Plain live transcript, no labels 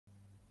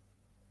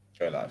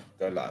Go live.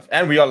 Go live.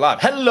 And we are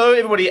live. Hello,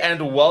 everybody,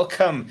 and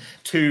welcome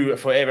to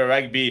Forever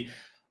Rugby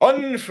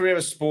on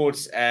Forever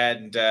Sports.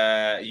 And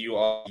you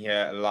are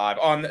here live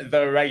on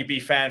the Rugby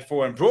Fan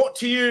Forum, brought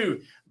to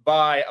you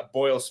by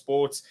Boyle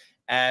Sports.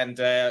 And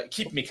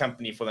keeping me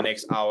company for the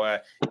next hour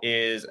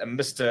is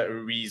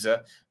Mr.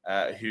 Reza,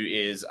 who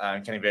is,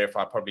 can you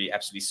verify, probably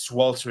absolutely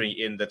sweltering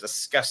in the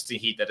disgusting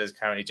heat that is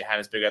currently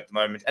Johannesburg at the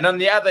moment. And on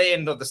the other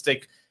end of the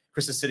stick,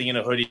 Chris is sitting in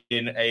a hoodie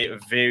in a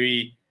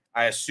very,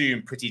 I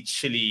assume, pretty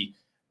chilly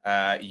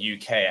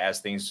UK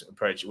as things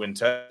approach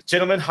winter.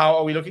 Gentlemen, how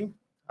are we looking?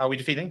 How are we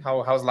feeling?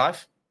 How's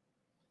life?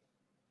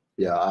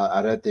 Yeah,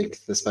 I don't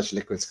think this much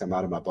liquid's come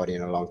out of my body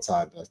in a long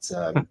time, but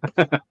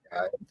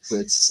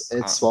it's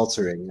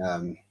sweltering.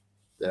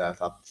 Yeah,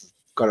 I've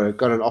got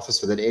an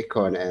office with an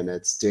aircon, and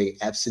it's doing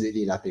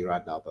absolutely nothing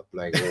right now but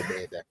blowing all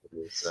the air back at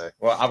me. So,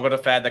 well, I've got a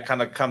fan that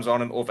kind of comes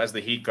on and off as the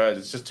heat goes.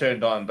 It's just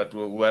turned on, but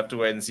we'll have to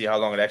wait and see how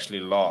long it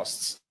actually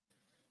lasts.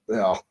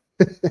 Yeah,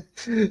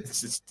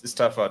 it's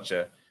tough out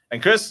here.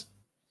 And Chris?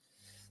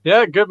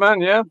 Yeah, good, man.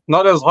 Yeah,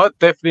 not as hot,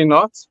 definitely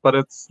not, but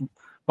it's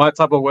my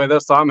type of weather,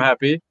 so I'm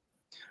happy.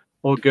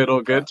 All good,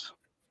 all good.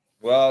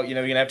 Well, we're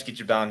gonna have to get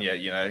you down here,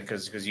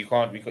 because you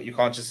can't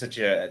just sit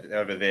here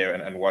over there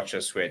and watch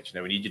us sweat.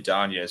 We need you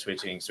down here,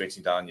 sweating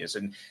down here. So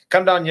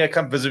come down here,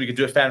 come visit. We could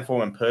do a fan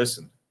forum in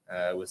person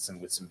with some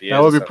beers.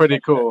 That would be pretty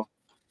cool.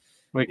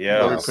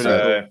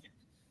 Cool.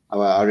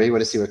 I really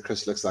want to see what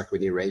Chris looks like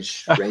when he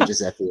rages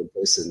at me in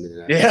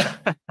person. Yeah.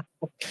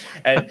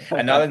 and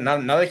now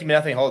there can be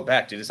nothing hold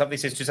back, dude. If something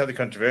says do something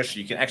controversial,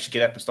 you can actually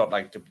get up and start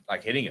like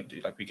hitting him,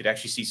 dude. Like we could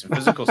actually see some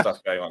physical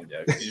stuff going on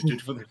there. Just do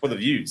it for the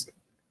views.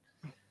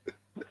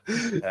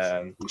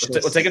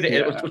 We'll take him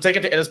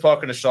to Ellis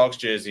Park in a Sharks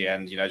jersey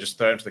and just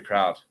throw him to the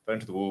crowd, throw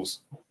him to the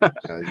wolves.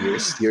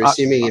 You're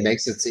assuming he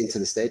makes it into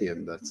the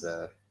stadium, but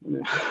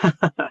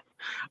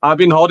I've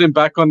been holding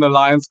back on the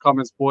Lions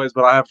comments, boys,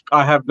 but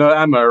I have no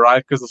ammo,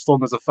 right? Because the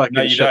Storm is a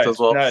fucking shit as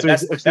well. No,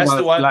 that's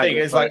the one thing.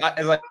 It's like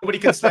nobody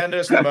can stand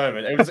us for the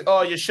moment. Everyone's like,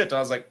 "Oh, you're shit." And I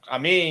was like, I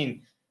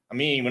mean,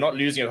 we're not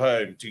losing at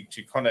home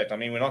to Connacht. I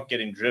mean, we're not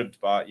getting dribbed,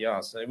 but yeah,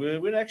 so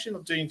we're actually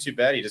not doing too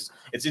badly. It's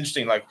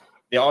interesting. Like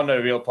there are no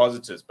real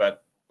positives,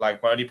 but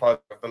like my only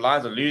positive, the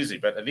Lions are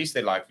losing, but at least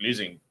they're like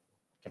losing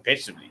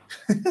competitively.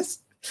 It's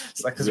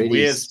like this really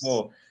weird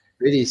small.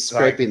 Really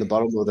scraping the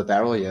bottom of the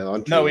barrel here,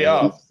 aren't we? No, we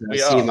are.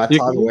 My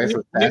time away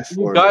from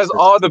you guys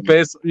are the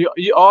best.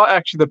 You are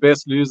actually the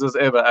best losers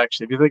ever.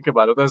 Actually, if you think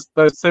about it,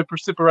 those Super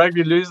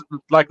Rugby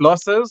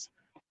losses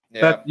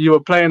that you were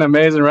playing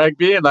amazing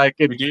rugby.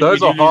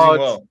 Those are hard.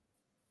 Well.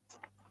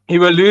 You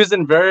were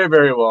losing very,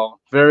 very well,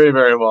 very,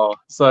 very well.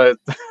 So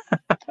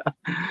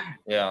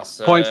yeah,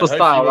 so, points for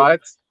style, right?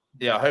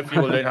 Yeah,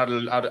 hopefully we'll learn how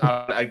to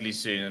ugly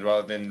soon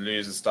rather than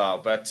lose the style.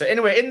 But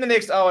anyway, in the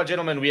next hour,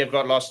 gentlemen, we have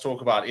got lots to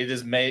talk about. It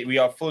is May. We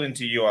are full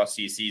into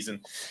URC season.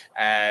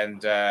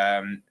 And,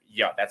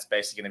 that's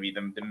basically going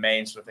to be the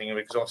main sort of thing.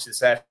 Because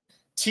obviously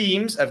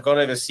teams have gone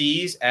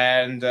overseas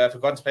and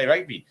forgotten to play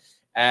rugby.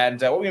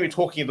 And what we're going to be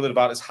talking a little bit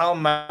about is how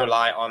much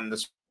rely on the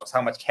Springboks,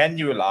 how much can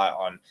you rely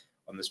on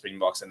the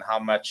Springboks, and how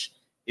much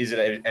is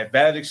it a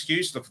valid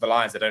excuse? Look, for the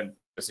Lions, they don't have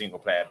a single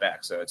player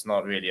back, so it's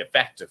not really a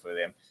factor for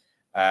them.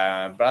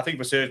 But I think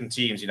for certain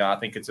teams, I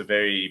think it's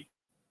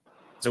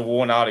a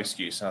worn-out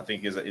excuse, and I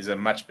think is a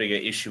much bigger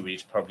issue we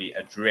should probably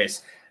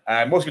address.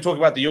 We're also going to talk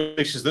about the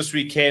fixtures this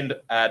weekend.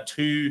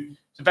 In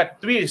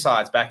fact, 3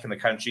 sides back in the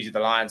country. The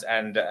Lions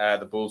and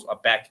the Bulls are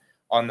back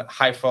on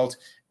Highveld,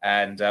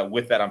 and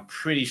with that, I'm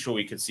pretty sure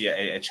we could see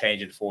a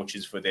change in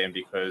fortunes for them,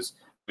 because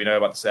we know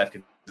about the South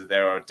Africans that they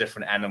are a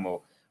different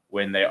animal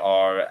when they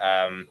are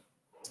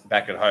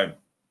back at home.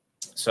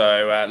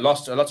 So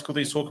lots of cool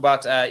things to talk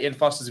about. Ian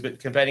Foster's a bit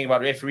complaining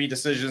about referee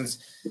decisions.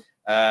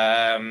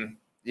 There's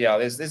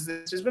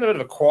been a bit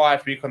of a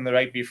quiet week on the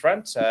rugby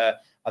front. I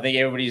think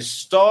everybody's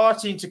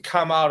starting to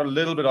come out a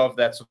little bit of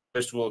that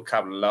first World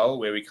Cup lull,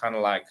 where we kind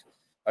of like,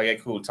 okay,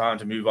 cool, time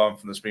to move on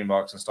from the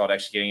Springboks and start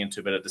actually getting into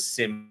a bit of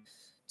December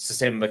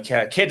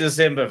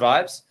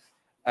vibes.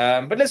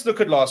 But let's look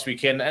at last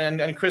weekend,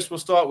 and Chris, we'll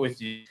start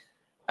with you.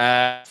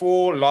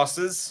 4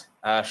 losses.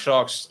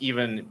 Sharks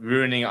even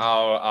ruining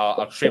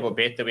our treble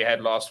bet that we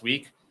had last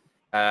week.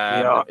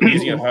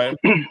 Losing at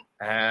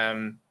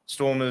home.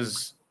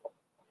 Stormers,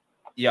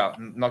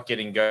 not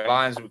getting go.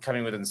 Lions were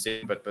coming within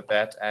 7, but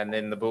that. And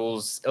then the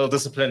Bulls,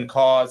 ill-disciplined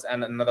cards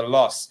and another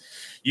loss.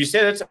 You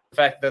said it, the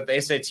fact that the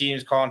SA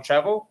teams can't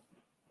travel.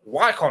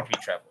 Why can't we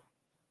travel?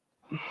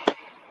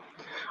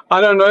 I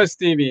don't know,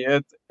 Stevie.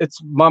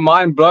 It's my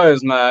mind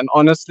blows, man.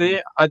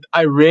 Honestly,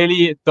 I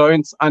really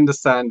don't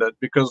understand it,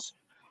 because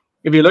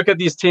if you look at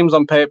these teams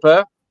on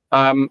paper,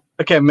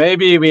 okay,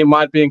 maybe we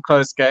might be in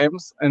close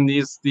games and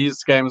these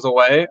games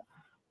away,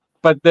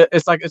 but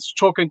it's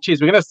chalk and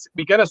cheese. We're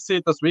gonna see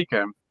it this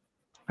weekend.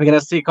 We're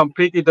gonna see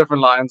completely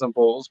different Lions and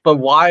Bulls. But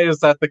why is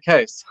that the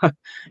case?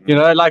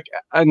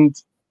 And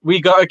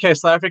we go, okay,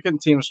 South African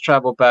teams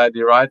travel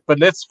badly, right? But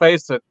let's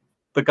face it,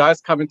 the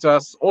guys coming to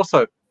us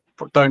also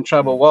don't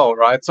travel well,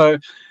 right? So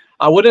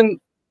I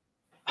wouldn't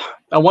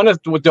I want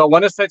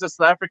to say it's a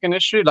South African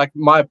issue. Like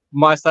my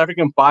South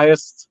African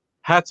biased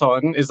hat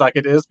on is like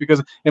it is,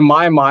 because in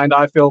my mind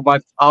I feel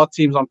our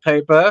teams on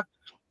paper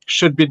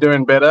should be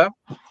doing better,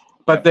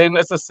 but then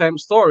it's the same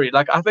story.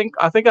 Like I think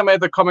I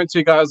made the comment to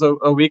you guys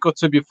a week or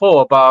two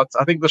before about,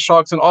 I think, the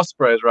Sharks and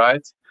Ospreys,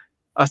 right?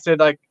 I said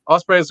like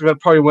Ospreys are going to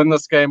probably win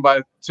this game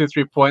by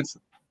 2-3 points.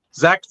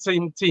 Exact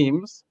same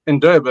teams in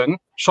Durban,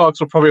 Sharks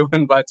will probably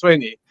win by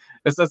 20.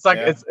 It's like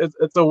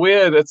it's a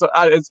weird it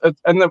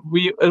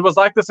was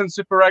like this in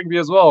Super Rugby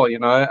as well, you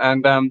know.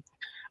 And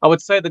I would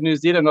say the New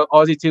Zealand or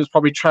Aussie teams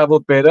probably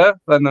traveled better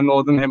than the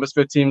Northern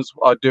Hemisphere teams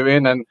are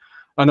doing. And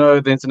I know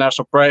the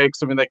international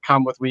breaks, I mean, they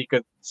come with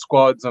weaker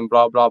squads and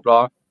blah blah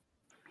blah.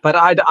 But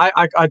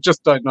I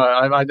just don't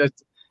know.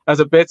 As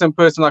a betting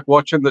person, like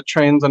watching the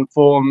trends and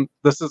form,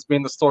 this has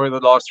been the story of the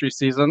last 3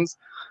 seasons.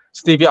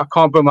 Stevie, I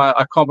can't put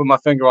my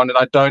finger on it.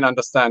 I don't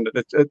understand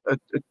it.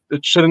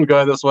 It shouldn't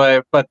go this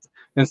way. But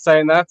in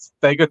saying that,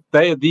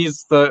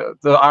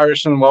 the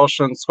Irish and Welsh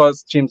and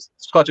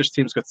Scottish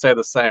teams could say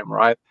the same,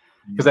 right?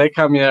 Because they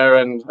come here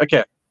and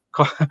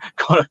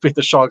Cardiff beat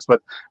the Sharks,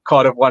 but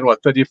Cardiff won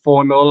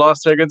 34-0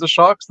 last year against the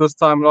Sharks this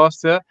time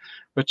last year,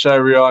 which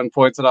Rian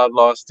pointed out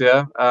last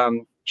year.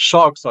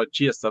 Sharks are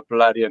just a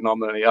bloody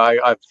anomaly.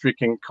 I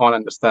freaking can't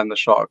understand the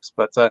Sharks,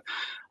 but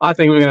I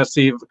think we're going to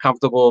see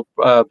comfortable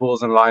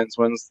Bulls and Lions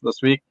wins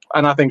this week,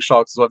 and I think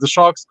Sharks as well. If the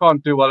Sharks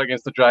can't do well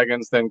against the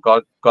Dragons, then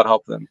God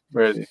help them,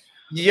 really.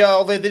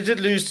 Yeah, they did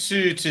lose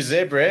to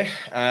Zebre,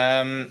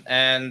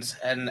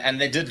 and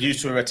they did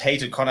lose to a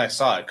rotated Connacht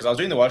side, because I was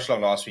doing the watch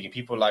along last week and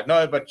people were like,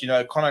 no, but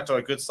Connacht are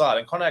a good side,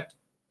 and Connacht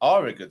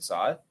are a good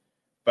side,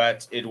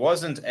 but it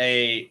wasn't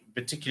a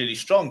particularly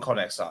strong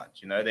Connacht side.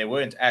 They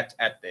weren't at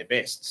their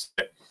best.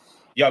 So,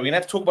 yeah, we're gonna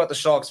have to talk about the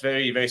Sharks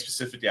very, very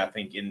specifically, I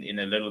think, in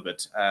a little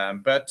bit.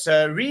 But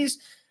Rez,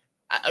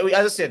 as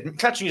I said,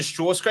 clutching a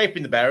straw,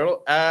 scraping the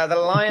barrel. The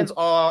Lions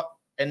are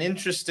an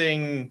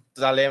interesting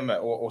dilemma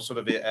or sort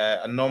of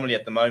anomaly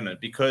at the moment,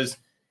 because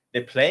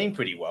they're playing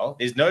pretty well.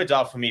 There's no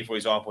doubt for me, for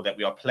example, that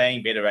we are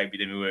playing better rugby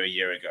than we were a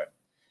year ago.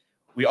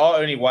 We are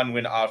only 1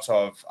 win out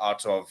of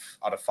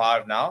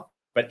 5 now,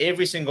 but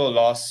every single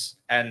loss,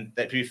 and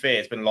to be fair,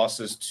 it's been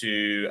losses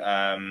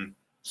to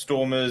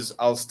Stormers,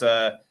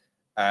 Ulster,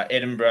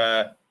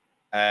 Edinburgh,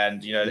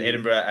 and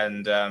Edinburgh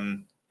and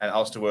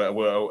Ulster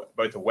were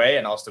both away,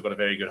 and Ulster got a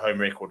very good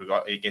home record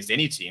against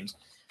any teams.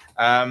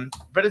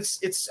 But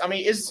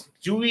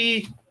do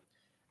we,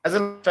 as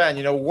a fan,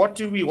 what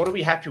are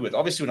we happy with?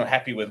 Obviously, we're not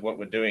happy with what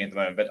we're doing at the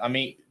moment, but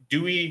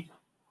do we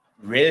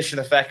relish in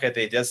the fact that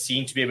there does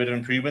seem to be a bit of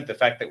improvement? The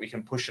fact that we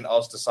can push an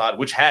Ulster side,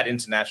 which had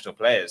international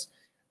players,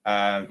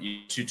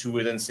 to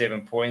within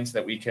 7 points,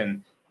 that we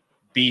can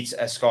beat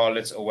a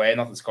Scarlets away.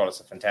 Not that Scarlets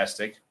are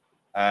fantastic,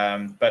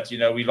 but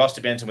we lost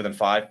to Benton within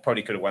 5.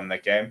 Probably could have won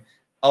that game.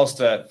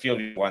 Ulster feel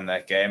we won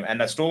that game, and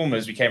the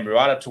Stormers, we came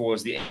right up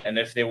towards the end. And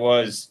if there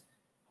was,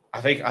 I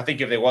think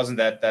if there wasn't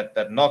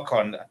that knock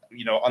on,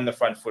 on the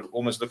front foot,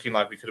 almost looking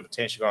like we could have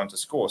potentially gone to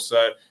score.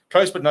 So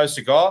close but no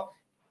cigar.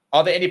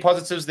 Are there any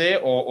positives there,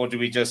 or do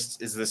we is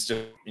this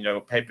just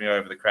papering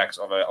over the cracks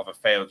of a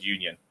failed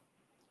union?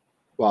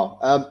 Well,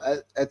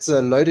 it's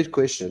a loaded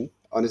question,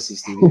 honestly,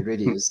 Stevie. It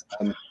really is.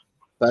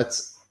 But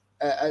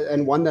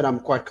one that I'm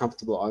quite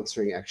comfortable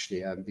answering,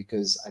 actually,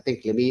 because I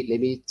think let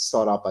me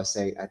start out by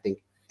saying, I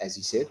think, as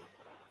you said,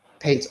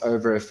 paint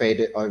over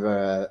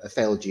a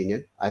failed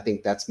union. I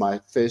think that's my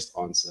first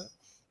answer.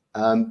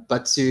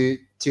 But to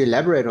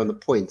elaborate on the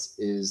point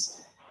is,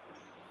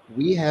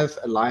 we have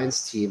a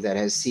Lions team that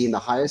has seen the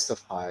highest of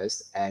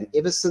highs, and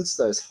ever since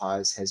those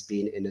highs has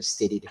been in a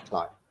steady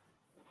decline.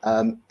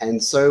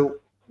 And so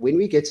when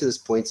we get to this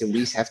point and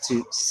we have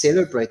to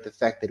celebrate the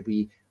fact that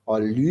we are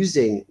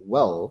losing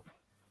well,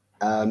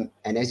 and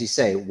as you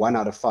say, 1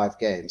 out of 5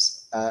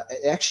 games,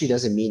 it actually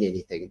doesn't mean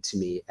anything to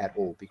me at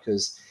all,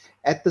 because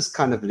at this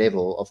kind of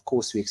level, of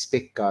course, we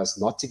expect guys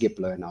not to get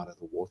blown out of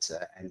the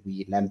water. And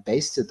we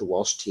lambasted the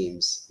Welsh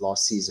teams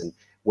last season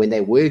when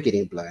they were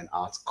getting blown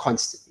out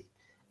constantly.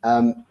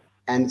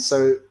 And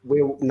so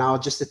we're now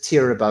just a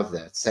tier above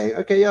that, saying,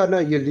 okay, yeah, no,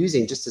 you're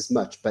losing just as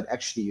much, but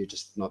actually you're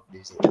just not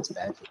losing as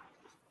badly.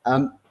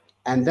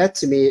 And that,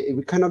 to me,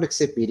 we cannot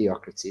accept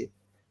mediocrity.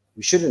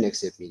 We shouldn't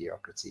accept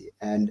mediocrity.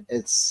 And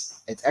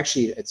it's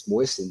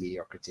worse than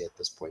mediocrity at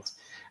this point.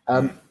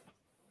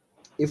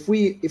 If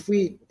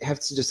we have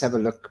to just have a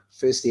look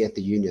firstly at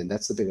the union,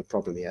 that's the bigger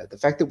problem here. The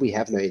fact that we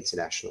have no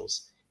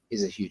internationals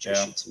is a huge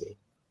issue to me,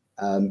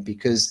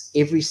 because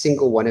every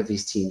single one of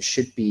these teams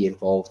should be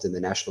involved in the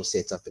national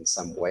setup in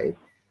some way.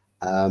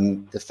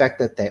 The fact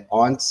that there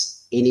aren't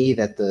any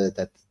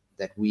that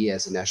we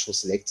as a national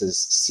selectors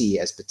see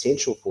as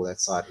potential for that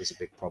side is a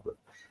big problem.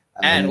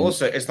 And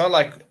also, it's not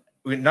like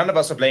none of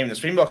us are blaming the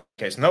Springboks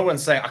case. No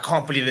one's saying, I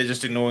can't believe they're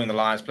just ignoring the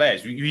Lions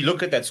players. You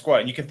look at that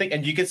squad and you can think,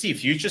 and you can see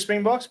future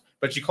Springboks,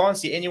 but you can't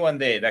see anyone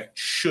there that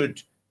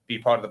should be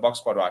part of the box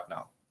squad right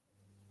now.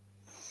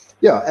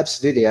 Yeah,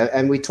 absolutely.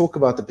 And we talk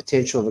about the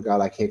potential of a guy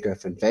like Hector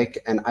van Wyk,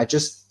 and I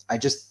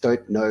just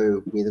don't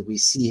know whether we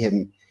see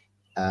him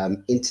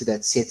into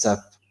that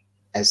setup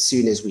as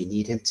soon as we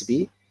need him to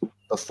be.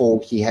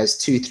 before he has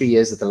 2-3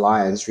 years at the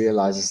Lions,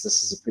 realizes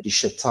this is a pretty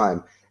shit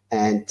time,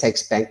 and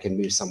takes bank and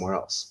moves somewhere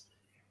else.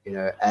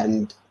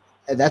 And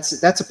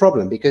that's a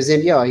problem, because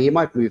then he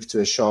might move to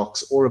a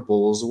Sharks or a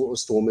Bulls or a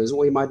Stormers,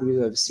 or he might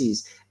move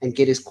overseas and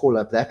get his call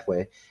up that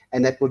way,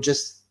 and that will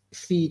just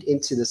feed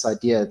into this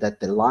idea that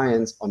the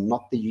Lions are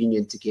not the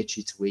union to get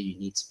you to where you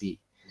need to be.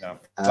 Yeah,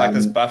 it's like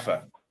this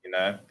buffer,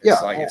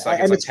 It's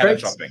like talent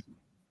shopping.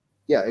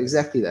 Yeah,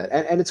 exactly that.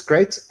 And it's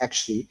great,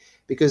 actually,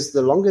 because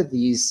the longer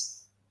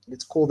these,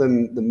 let's call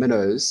them the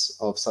minnows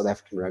of South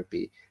African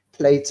rugby,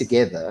 play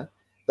together,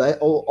 they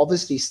will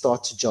obviously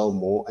start to gel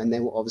more, and they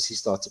will obviously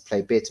start to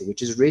play better,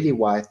 which is really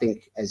why I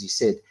think, as you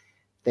said,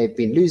 they've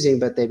been losing,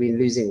 but they've been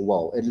losing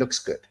well. It looks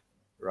good,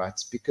 right?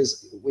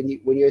 Because when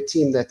you're a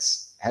team that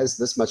has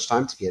this much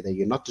time together,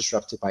 you're not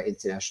disrupted by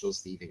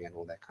internationals leaving and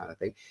all that kind of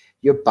thing.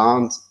 You're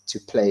bound to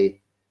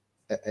play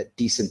a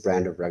decent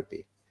brand of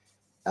rugby.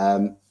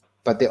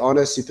 But there are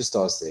no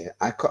superstars there.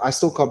 I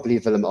still can't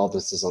believe Willem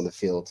Albers is on the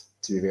field,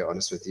 to be very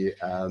honest with you.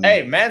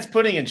 Hey, man's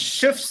putting in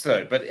shifts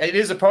though, but it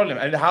is a problem.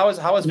 And how is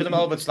Willem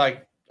Albers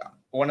like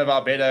one of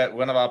our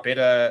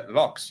better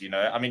locks?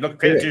 I mean, look,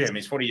 credit to him.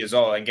 He's 40 years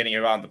old and getting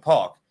around the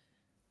park.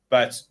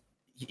 But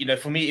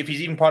for me, if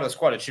he's even part of the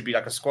squad, it should be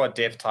like a squad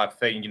depth type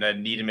thing.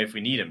 Need him if we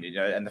need him.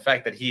 And the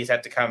fact that he's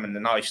had to come and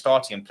now he's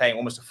starting and playing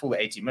almost a full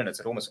 80 minutes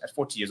at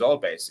 40 years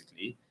old,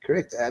 basically.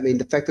 Correct. I mean,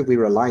 the fact that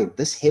we're relying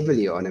this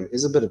heavily on him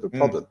is a bit of a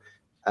problem.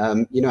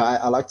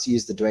 I like to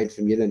use the Dwayne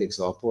Vermeulen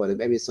example, and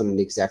maybe it's not an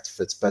exact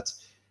fit, but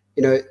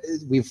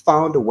we've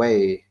found a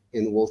way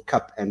in the World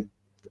Cup and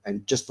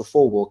just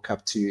before World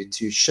Cup to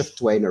shift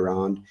Dwayne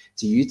around,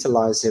 to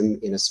utilize him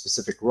in a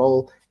specific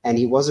role. And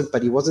he wasn't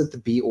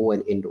the be all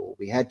and end all.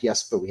 We had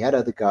Jasper, we had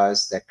other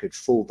guys that could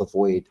fill the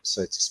void,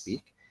 so to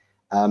speak.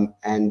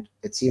 And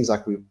it seems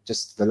like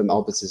Willem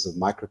Albers is a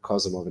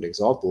microcosm of an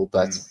example,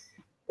 but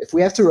if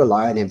we have to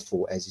rely on him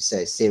for, as you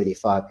say,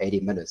 75,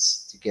 80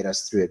 minutes to get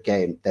us through a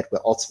game that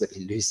we're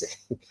ultimately losing,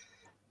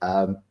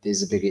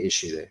 there's a bigger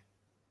issue there.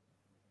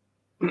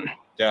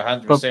 Yeah,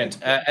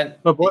 100%.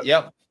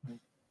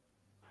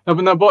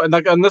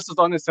 And this is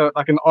honestly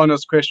like an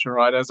honest question,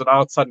 right? As an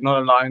outsider,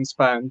 not a Lions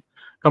fan,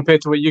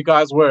 compared to what you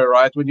guys were,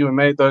 right? When you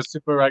made those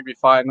Super Rugby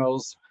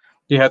finals,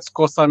 you had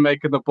Skorsan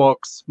making the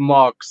books,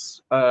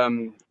 Marks,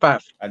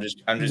 Paf. Andrews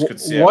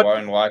could see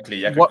Warren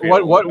Whiteley.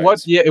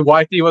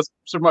 Whiteley was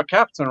Super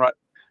captain, right?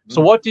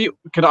 So what do you,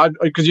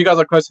 because you guys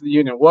are close to the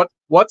union,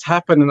 what's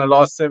happened in the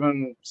last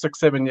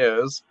 6-7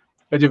 years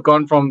that you've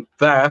gone from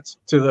that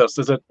to this?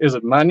 Is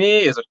it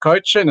money? Is it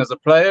coaching? Is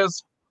it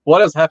players? What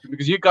has happened?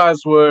 Because you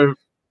guys were,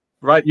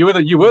 right, you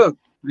were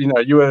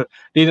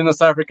leading the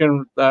South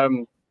African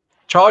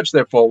charge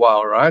there for a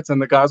while, right?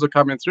 And the guys were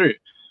coming through.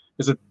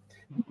 Is it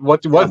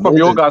what from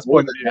your guys'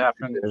 point of view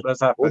happened?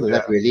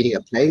 We're leading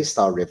a playing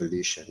style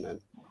revolution.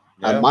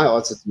 And my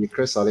answer to you,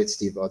 Chris, I'll let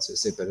Steve answer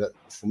it, but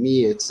for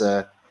me, it's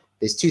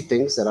there's two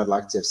things that I'd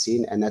like to have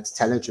seen, and that's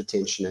talent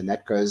retention, and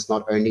that goes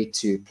not only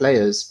to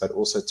players but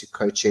also to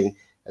coaching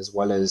as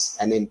well as.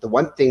 And then the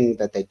one thing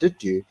that they did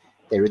do,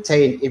 they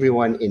retained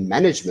everyone in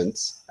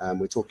management.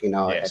 We're talking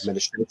now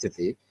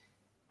administratively,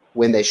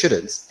 when they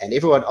shouldn't, and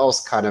everyone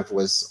else kind of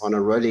was on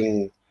a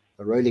rolling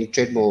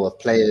treadmill of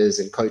players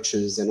and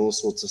coaches and all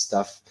sorts of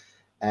stuff,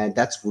 and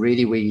that's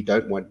really where you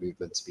don't want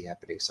movement to be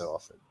happening so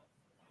often.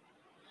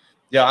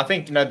 Yeah, I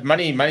think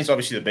money's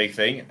obviously the big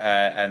thing,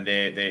 and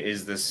there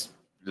is this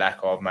lack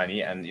of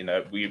money, and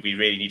we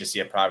really need to see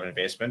a private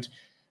investment.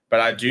 But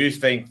I do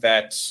think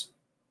that,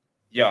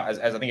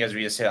 as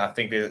Reza said, I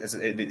think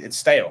it's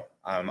stale.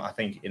 I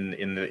think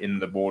in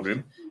the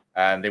boardroom.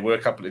 And there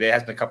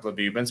has been a couple of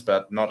movements,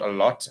 but not a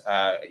lot.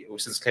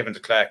 Since Kevin de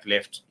Klerk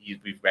left,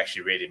 we've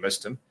actually really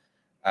missed him.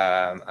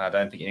 I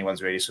don't think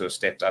anyone's really sort of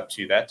stepped up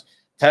to that.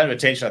 Talent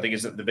retention, I think,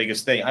 is the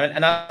biggest thing.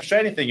 And the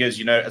frustrating thing is,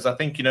 as I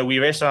think, we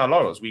rest on our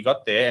laurels. We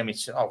got there and we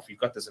said, we've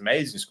got this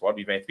amazing squad.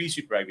 We've made 3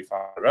 Super Rugby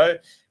finals in a row.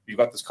 We've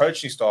got this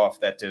coaching staff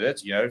that did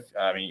it.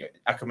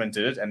 Ackerman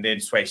did it, and then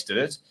Swace did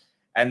it.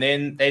 And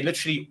then they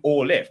literally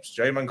all left.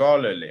 Joey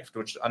Mangalo left,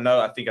 which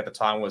I think at the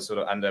time was sort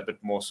of under a bit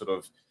more sort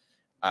of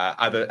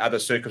other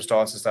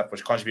circumstances and stuff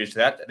which contributed to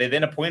that. They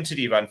then appointed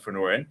Ivan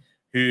Frenoren,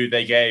 who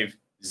they gave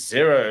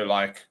zero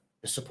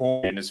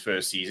support in his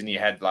first season. He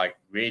had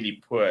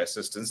really poor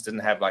assistance,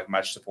 didn't have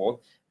much support.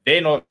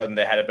 Then all of a sudden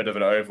they had a bit of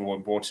an overhaul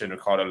and brought in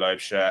Ricardo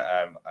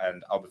Loubser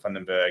and Albert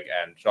Vandenberg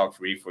and Jacques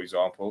Fourie, for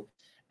example.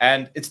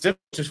 And it's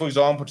difficult, for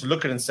example, to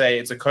look at it and say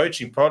it's a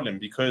coaching problem,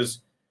 because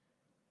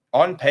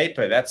on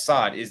paper that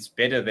side is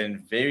better than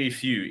very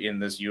few in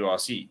this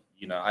URC.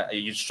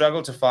 You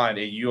struggle to find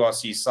a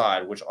URC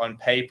side which, on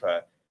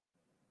paper,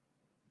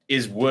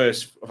 is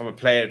worse from a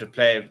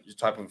player-to-player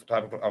type of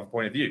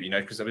point of view.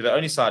 Because we're the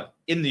only side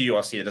in the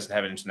URC that doesn't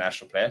have an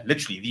international player.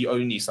 Literally the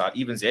only side.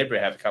 Even Zebra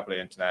have a couple of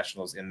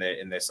internationals in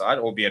their side,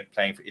 albeit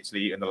playing for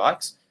Italy and the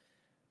likes.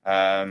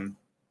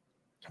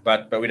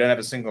 But we don't have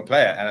a single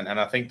player. And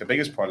I think the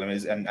biggest problem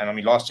is, and I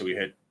mean, last year we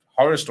heard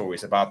horror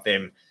stories about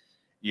them,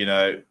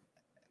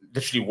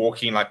 literally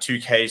walking like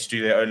 2Ks to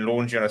do their own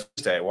laundry on a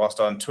Thursday whilst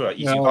on tour,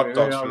 eating hot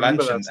dogs for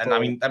lunch, and I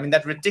mean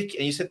that ridiculous.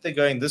 And you sit there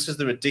going, "This is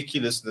the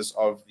ridiculousness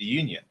of the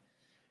union,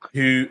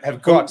 who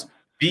have got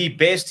the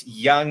best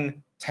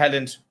young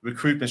talent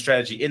recruitment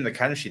strategy in the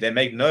country. They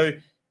make no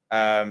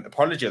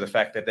apology of the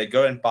fact that they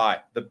go and buy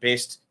the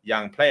best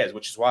young players,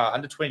 which is why our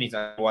under-20s and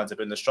under-ones have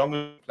been the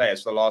strongest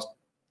players for the last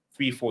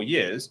 3-4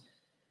 years.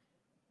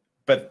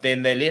 But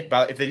then if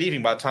they're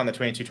leaving by the time they're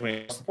 22,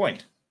 20, what's the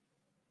point?"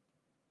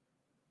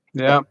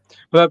 Yeah,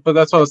 but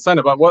that's what I was saying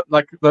about what,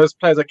 like, those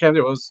players that came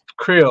there was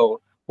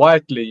Creel,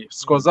 Whiteley,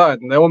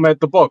 Squazan, and they all made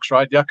the box,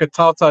 right?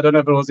 Yakatauta, I don't know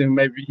if it was him,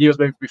 maybe he was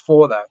maybe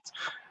before that.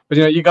 But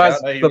you guys,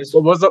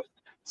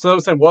 so I'm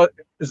saying, what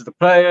is the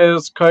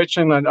players,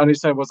 coaching? And you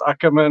saying was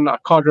Ackerman. I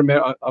can't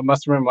remember. I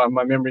must remember.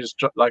 My memory is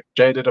like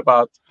jaded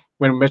about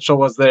when Mitchell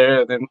was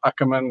there, then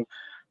Ackerman.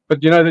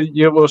 But the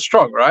year was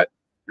strong, right?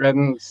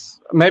 And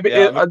maybe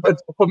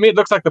for me, it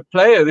looks like the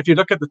players. If you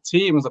look at the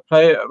teams, the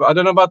player. I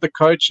don't know about the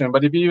coaching,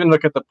 but if you even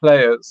look at the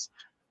players,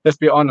 let's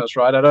be honest,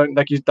 right? I don't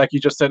like you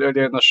just said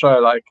earlier in the show.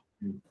 Like,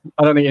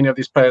 I don't think any of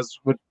these players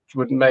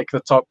would make the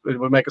top. It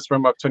would make a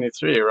Springbok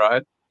 23,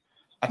 right?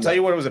 I'll tell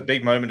you what was a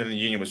big moment in the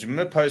union was,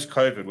 remember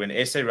post-COVID when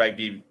SA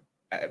Rugby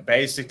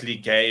basically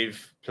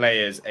gave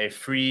players a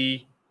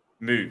free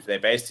move. They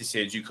basically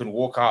said you can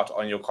walk out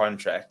on your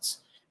contracts,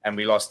 and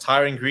we lost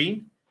Tyron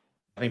Green.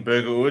 I think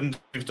Berger Uden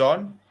moved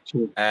on,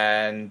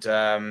 and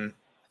I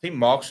think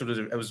Mark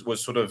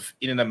was sort of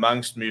in and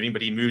amongst moving,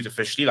 but he moved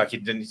officially. Like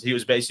he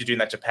was basically doing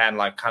that Japan,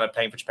 like kind of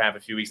playing for Japan for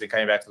a few weeks. They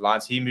came back to the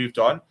Lions. He moved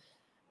on.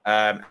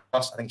 I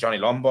think Johnny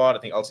Lombard. I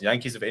think Alton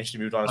Yankees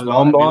eventually moved on as well.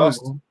 Lombard.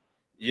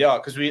 Yeah,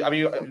 because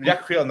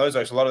Jack Creel and those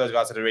guys, a lot of those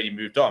guys had already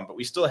moved on, but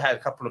we still had a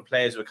couple of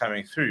players who were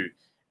coming through,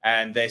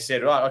 and they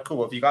said, right, cool,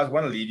 well, if you guys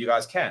want to leave, you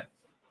guys can.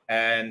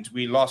 And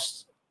we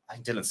lost, I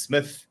think, Dylan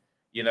Smith,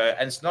 and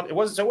it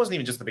wasn't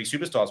even just the big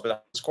superstars,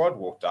 but the squad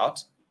walked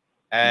out.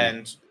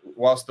 And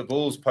whilst the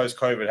Bulls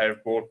post-COVID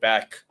have brought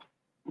back,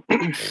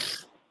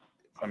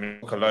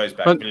 Colo's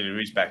back, Billy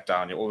Ruiz back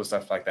down, all the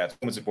stuff like that.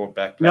 Thomas have brought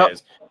back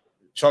players.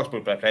 Sharks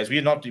brought back players. We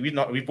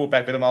brought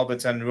back Willem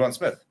Alberts and Ruan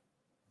Smith.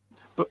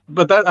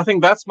 But I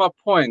think that's my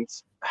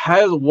point.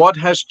 What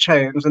has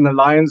changed in the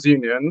Lions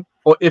Union,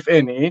 or if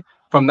any,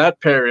 from that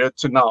period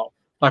to now?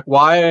 Like,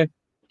 why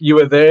you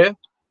were there?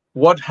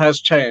 What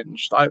has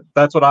changed?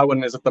 That's what I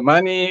want. Is it the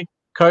money,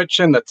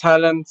 coaching, the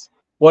talent?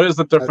 What is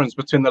the difference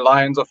between the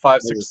Lions of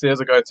 5-6 years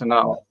ago to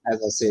now?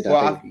 As I said,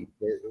 I think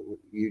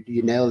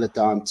you nailed it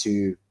down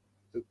to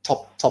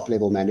top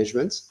level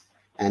management,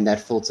 and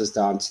that filters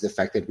down to the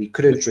fact that we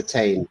couldn't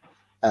retain.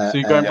 So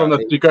you're going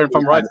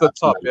from right to the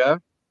top, yeah.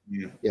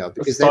 Yeah,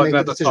 because they make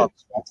the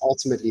decisions. Right?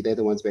 Ultimately, they're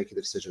the ones making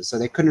the decisions. So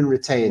they couldn't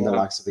retain the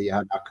likes of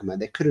Johan Ackerman.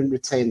 They couldn't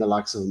retain the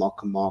likes of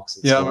Malcolm Marx.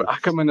 And so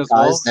Ackerman as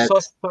well.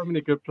 So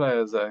many good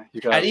players there.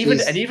 And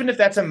even if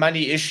that's a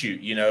money issue,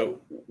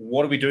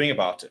 what are we doing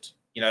about it?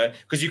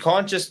 Because you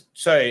can't just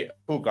say,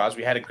 "Cool guys,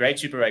 we had a great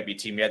Super Rugby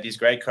team. We had these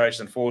great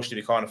coaches.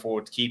 Unfortunately, we can't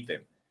afford to keep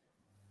them."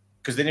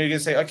 Because then you're going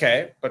to say,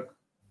 "Okay, but."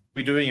 What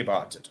are we doing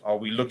about it? Are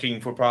we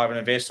looking for a private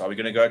investor? Are we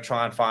going to go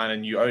try and find a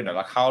new owner?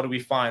 Like, how do we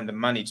find the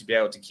money to be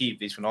able to keep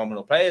these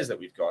phenomenal players that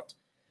we've got?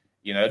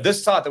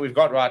 This side that we've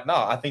got right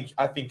now, I think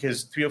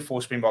is 3 or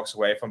 4 Springboks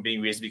away from being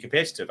reasonably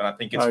competitive, and I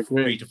think it's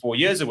 3 to 4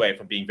 years away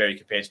from being very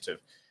competitive.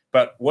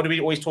 But what do we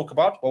always talk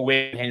about? Well,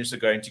 where Hendricks are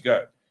going to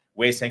go?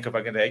 Where's Henko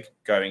van Wyk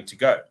going to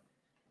go?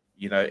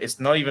 It's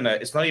not even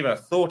a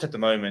thought at the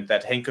moment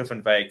that Henko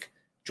van Wyk,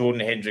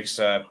 Jordan Hendricks,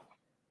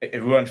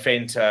 Ruan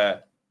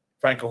Venter,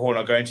 Franco Horn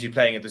are going to be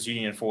playing at this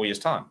union in 4 years'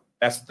 time.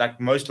 That's like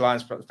most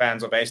Lions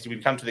fans are basically,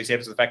 we've come to the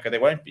acceptance of the fact that they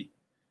won't be.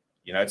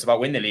 It's about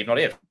when they leave, not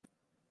if.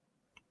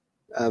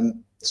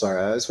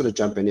 Sorry, I just want to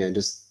jump in here and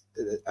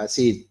I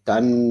see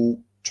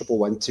Dan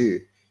 1112,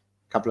 a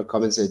couple of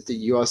comments that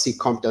the URC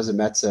comp doesn't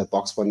matter,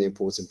 box won the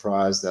important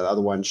prize, the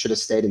other one should have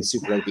stayed in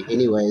Super Rugby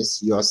anyways,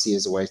 URC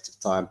is a waste of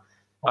time.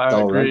 I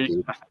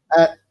agree.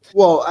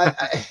 I'm all in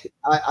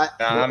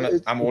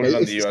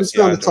on the URC.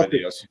 I enjoy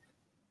the URC.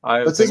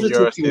 But since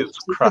we're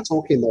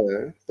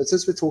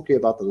talking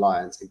about the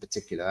Lions in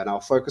particular, and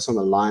I'll focus on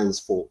the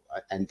Lions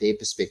and their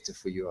perspective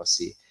for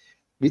URC,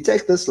 you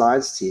take this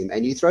Lions team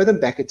and you throw them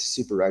back into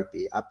Super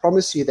Rugby, I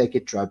promise you they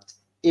get drubbed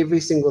every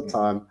single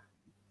time,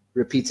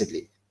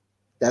 repeatedly.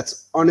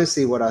 That's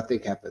honestly what I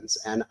think happens,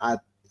 and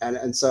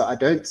so I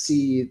don't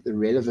see the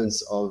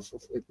relevance of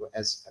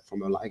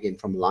from a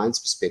Lions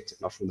perspective,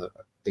 not from the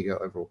bigger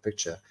overall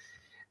picture.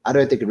 I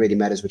don't think it really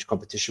matters which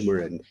competition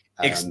we're in.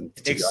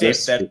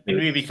 Except that when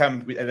we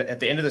become,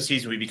 at the end of the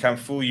season, we become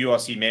full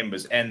URC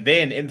members. And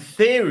then, in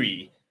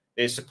theory,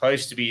 there's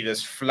supposed to be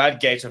this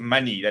floodgate of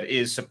money that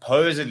is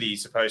supposedly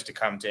supposed to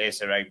come to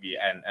SA Rugby,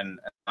 and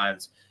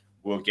Lions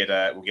will get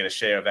a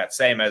share of that,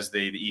 same as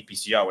the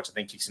EPCR, which I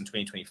think kicks in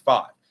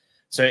 2025.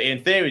 So,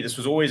 in theory, this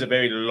was always a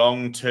very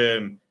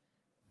long-term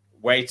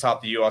wait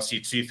up the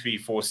URC 2, 3,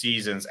 4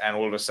 seasons, and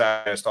all of a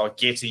sudden start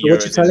getting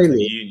euros into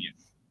the union.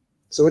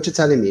 So what you're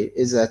telling me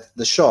is that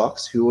the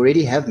Sharks, who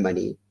already have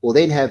money, will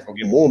then have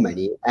more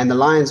money, and the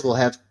Lions will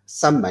have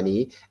some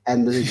money,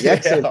 and the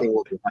exact same thing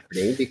will be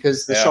happening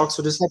because the Sharks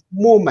will just have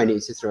more money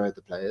to throw at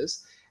the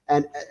players,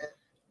 and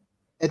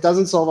it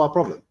doesn't solve our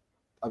problem.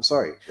 I'm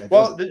sorry.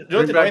 Well, the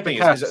annoying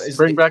thing is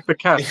bring back the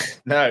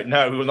cats. No,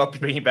 we will not be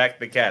bringing back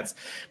the cats.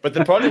 But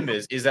the problem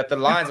is that the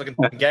Lions, I can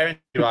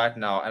guarantee you right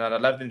now, and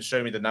I'd love them to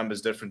show me the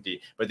numbers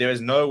differently, but there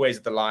is no ways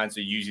that the Lions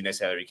are using their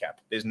salary cap.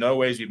 There's no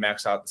ways we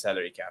max out the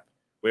salary cap.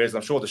 Whereas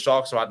I'm sure the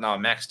Sharks right now are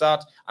maxed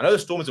out. I know the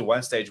Stormers at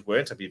one stage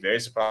weren't. I'd be very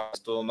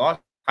surprised still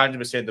not.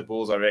 100% the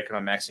Bulls, I reckon,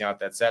 are maxing out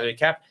that salary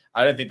cap.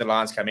 I don't think the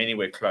Lions come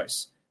anywhere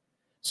close.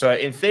 So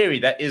in theory,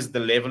 that is the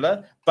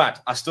leveler.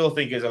 But I still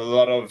think there's a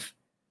lot of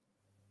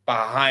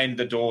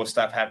behind-the-door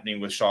stuff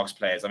happening with Sharks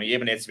players. I mean,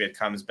 even Etzebeth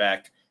comes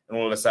back, and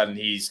all of a sudden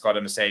he's got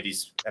a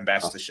Mercedes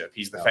ambassadorship.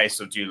 He's the face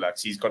of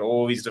Dulux. He's got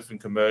all these different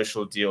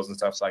commercial deals and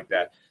stuff like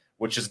that,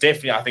 which is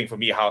definitely, I think, for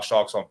me, how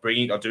Sharks are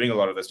doing a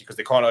lot of this because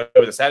they can't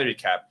over the salary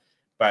cap.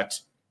 But,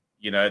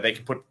 they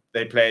can put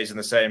their players in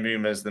the same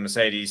room as the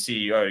Mercedes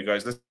CEO who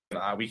goes, listen,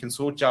 we can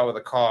sort you out with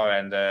a car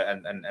and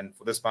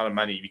for this amount of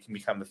money, we can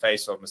become the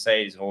face of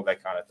Mercedes and all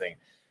that kind of thing,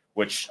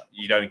 which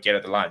you don't get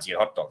at the Lions. You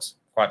get hot dogs,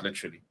 quite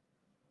literally.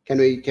 Can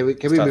we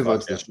move on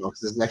to the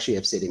Sharks? This is actually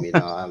upsetting me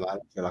now. I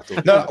don't feel like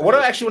talking no, what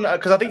I actually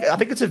want, because I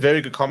think it's a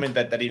very good comment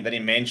that he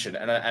mentioned,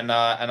 and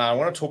I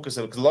want to talk because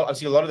I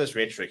see a lot of this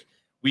rhetoric.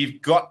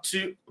 We've got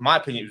to, my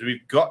opinion,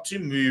 we've got to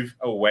move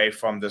away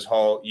from this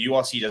whole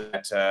URC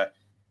that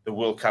the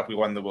World Cup. We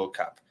won the World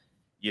Cup.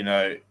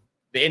 The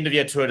end of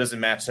year tour doesn't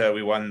matter.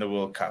 We won the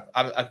World Cup.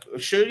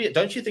 Surely,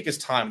 don't you think it's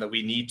time that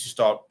we need to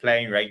start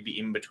playing rugby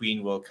in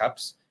between World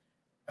Cups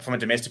from a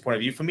domestic point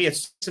of view? For me,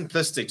 it's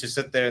simplistic to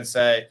sit there and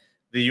say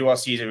the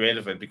URC is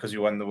irrelevant because we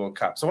won the World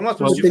Cup. So what am I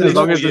supposed to do?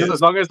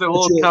 As long as the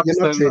World Cups,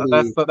 then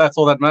really, that's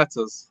all that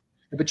matters.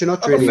 But you're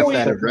not really a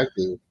fan of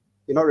rugby.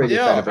 You're not really a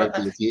fan of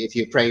rugby if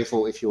you're praying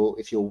for if you're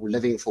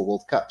living for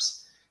World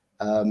Cups,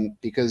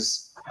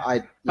 because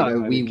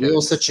we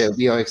all sit here.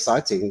 We are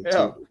exciting.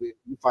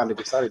 We find it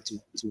exciting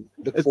to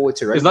look forward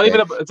to rugby. It's not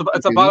even.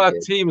 It's about our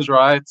teams,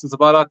 right? It's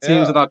about our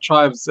teams and our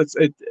tribes.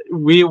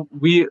 We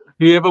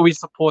whoever we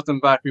support them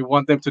back. We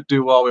want them to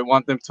do well. We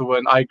want them to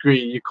win. I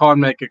agree. You can't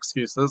make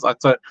excuses. I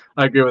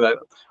agree with that.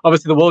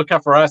 Obviously, the World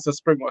Cup for us as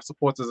Springboks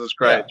supporters is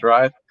great,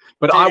 right?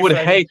 But I would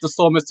hate the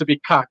Stormers to be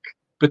cuck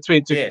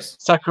between to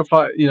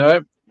sacrifice.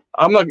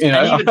 I'm not.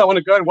 I want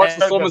to go and watch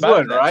the Stormers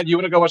win, right? You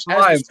want to go watch the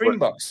Lions win.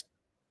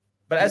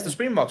 But as the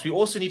Springboks, we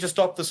also need to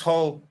stop this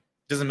whole.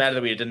 Doesn't matter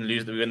that we didn't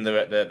lose, that we win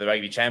the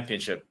rugby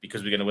championship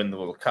because we're going to win the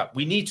World Cup.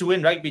 We need to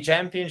win rugby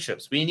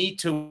championships. We need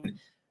to win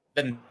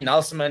the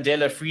Nelson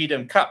Mandela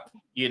Freedom Cup.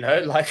 We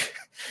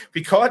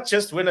can't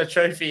just win a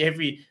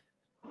trophy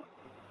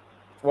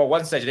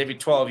one stage every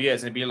 12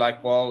 years and be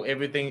like, well,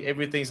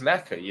 everything's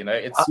lacquer.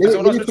 Let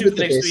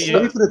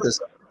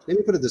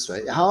me put it this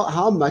way.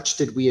 How much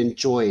did we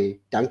enjoy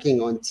dunking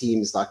on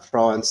teams like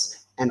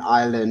France and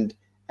Ireland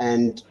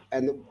and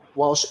the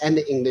Welsh and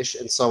the English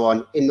and so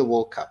on in the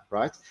World Cup,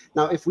 right?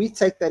 Now, if we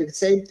take that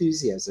same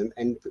enthusiasm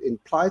and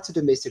apply it to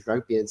domestic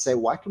rugby and say,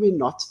 why can we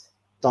not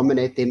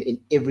dominate them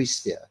in every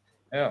sphere?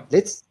 Yeah.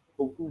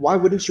 Why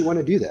wouldn't you want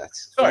to do that?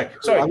 Sorry.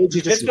 Why would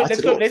you just let's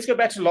go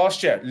back to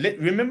last year.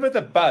 Remember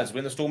the buzz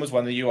when the Stormers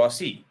won the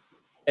URC?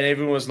 And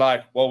everyone was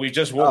like, well, we've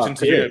just walked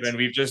into Europe and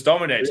we've just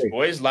dominated,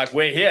 boys. Like,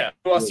 we're here.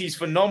 URC is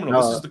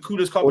phenomenal. This is the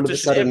coolest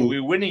competition ever.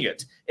 We're winning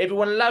it.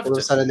 Everyone loved it. All of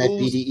a sudden, that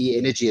BDE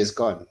energy is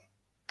gone.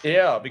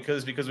 Yeah,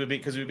 because we're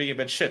being a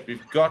bit shit.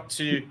 We've got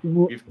to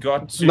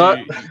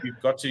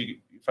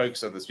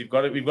focus on this. We've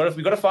got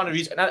to find a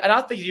reason. And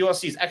I think the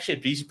URC is actually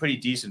a pretty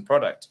decent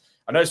product.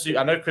 I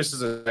know Chris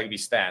is a rugby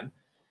stan,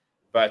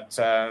 but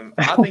I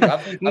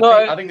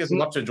think there's a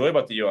lot to enjoy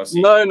about the URC.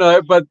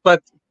 No,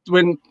 but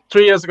when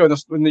 3 years ago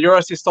when the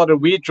URC started,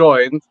 we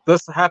joined.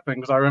 This happened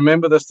because I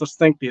remember this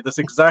distinctly. This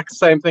exact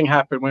same thing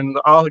happened when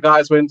our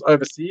guys went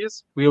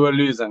overseas. We were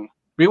losing.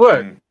 We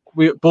were.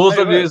 Bulls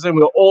were losing.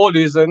 We were all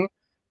losing.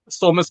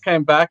 Stormers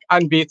came back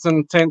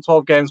unbeaten, 10,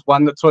 12 games,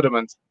 won the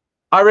tournament.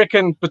 I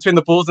reckon between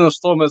the Bulls and the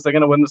Stormers, they're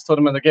going to win this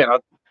tournament again.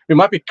 We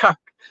might be cuck,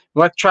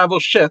 we might travel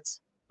shit,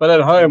 but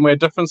at home we're a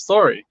different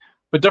story.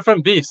 We're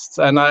different beasts,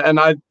 and I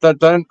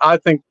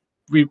think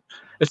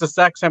it's the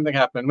exact same thing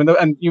happened. I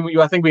think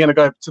we're going to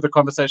go to the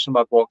conversation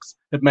about walks.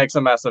 It makes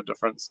a massive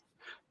difference.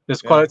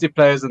 There's quality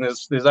players and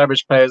there's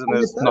average players and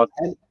there's not.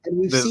 And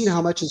we've seen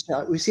how much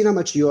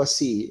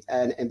URC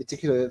and in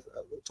particular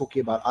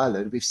talking about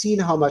Ireland, we've seen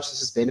how much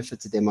this has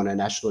benefited them on a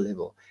national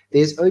level.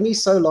 There's only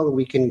so long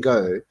we can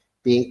go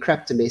being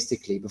crap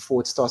domestically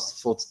before it starts to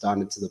filter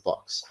down into the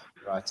box,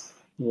 right?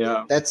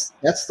 Yeah, that's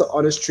the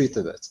honest truth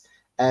of it.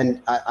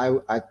 And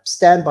I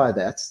stand by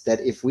that. That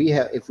if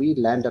we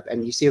land up,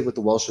 and you see it with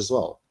the Welsh as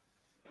well.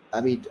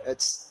 I mean,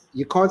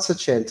 you can't sit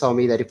here and tell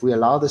me that if we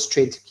allow this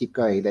trend to keep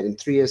going, that in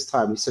 3 years'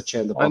 time we sit here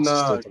in the box.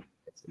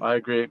 I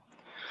agree.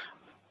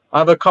 I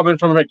have a comment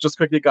from Rick, just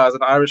quickly, guys.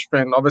 An Irish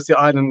friend. Obviously,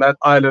 that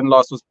Ireland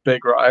loss was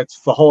big, right?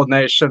 The whole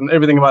nation,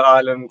 everything about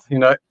Ireland,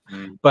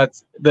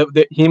 But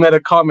he made a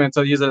comment.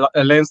 So he's a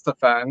Leinster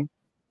fan.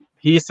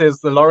 he says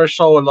the La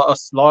Rochelle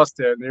lost last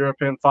year in the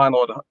European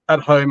final at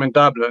home in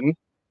Dublin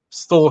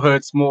still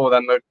hurts more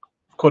than the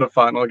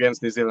quarterfinal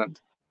against New Zealand,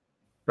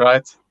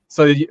 right?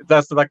 So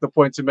that's like the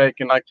point to make,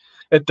 and like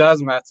it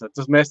does matter.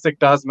 Domestic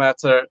does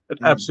matter. It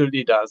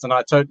absolutely does, and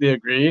I totally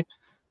agree.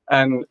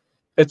 And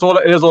it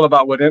is all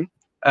about winning.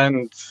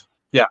 And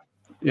yeah,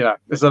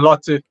 there's a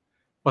lot to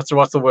what's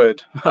the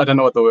word? I don't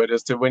know what the word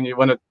is to when you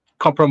want to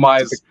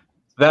compromise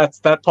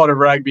that part of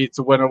rugby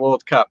to win a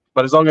World Cup.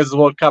 But as long as it's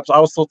World Cups, I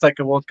will still take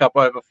a World Cup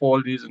over 4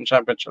 losing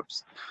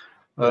championships.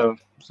 Dan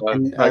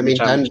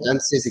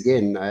says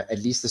again, at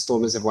least the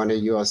Stormers have won a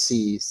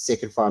URC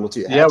second final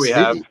too. Yeah, we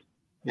have.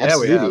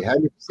 Absolutely,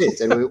 100%,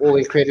 and we're all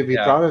incredibly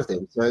proud of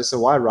them. So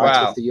why write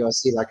off the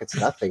URC like it's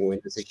nothing when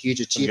it's a huge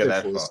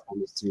achievement for the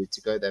Stormers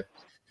to go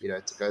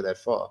that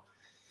far?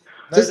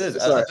 No, it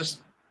is.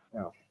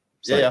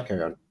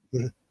 Carry on.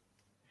 No,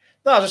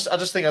 I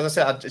just think, as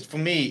I said, for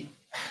me,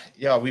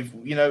 we've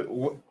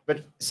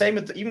but same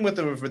with even with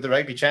the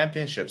rugby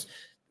championships.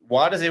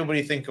 Why does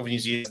everybody think of New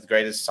Zealand as the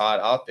greatest side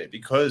out there?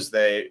 Because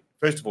they,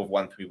 first of all,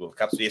 won 3 World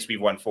Cups. Yes,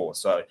 we've won 4.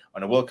 So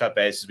on a World Cup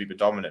basis, we've been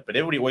dominant. But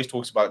everybody always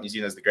talks about New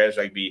Zealand as the greatest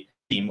rugby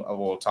team of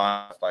all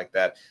time, like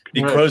that,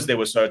 because they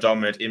were so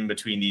dominant in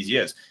between these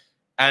years.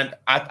 And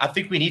I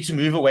think we need to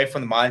move away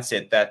from the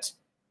mindset that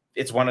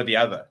it's one or the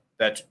other,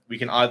 that we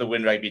can either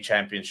win rugby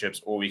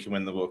championships or we can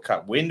win the World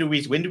Cup. When do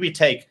we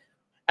take,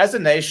 as a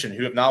nation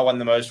who have now won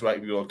the most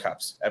rugby World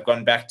Cups, have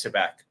gone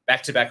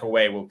back-to-back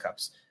away World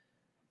Cups,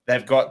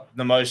 they've got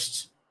the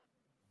most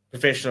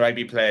professional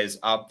rugby players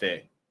out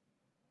there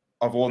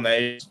of all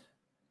nations.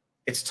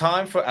 It's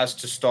time for us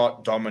to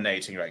start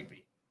dominating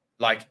rugby,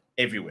 like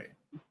everywhere.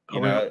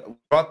 We've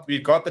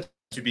got the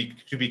to be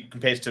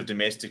competitive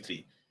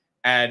domestically,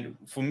 and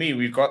for me,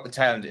 we've got the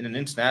talent in an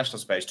international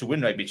space to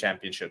win rugby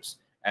championships.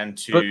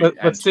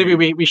 But Stevie,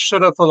 we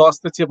should have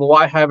lost the team. But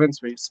why haven't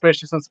we?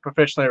 Especially since the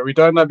professional era. We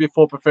don't know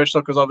before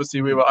professional because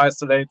obviously we were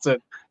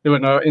isolated. There were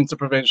no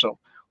interprovincial.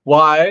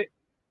 Why?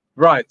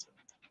 Right.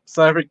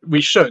 So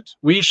we should.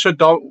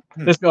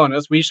 Let's be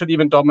honest. We should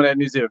even dominate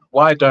New Zealand.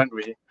 Why don't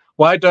we?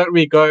 Why don't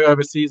we go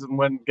overseas and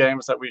win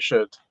games that we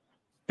should?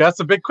 That's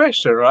a big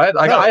question, right?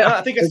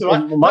 I think it's the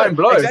right. Mind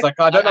blows. Exactly. Like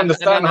I don't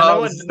understand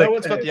how. No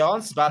one's got the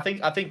answer, but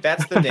I think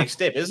that's the next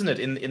step, isn't it?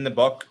 In the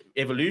Bok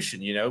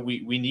evolution,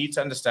 we need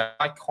to understand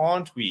why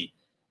can't we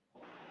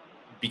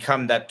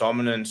become that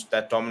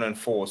dominant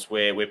force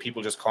where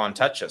people just can't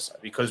touch us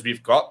because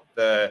we've got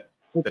the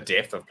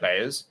depth of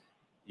players.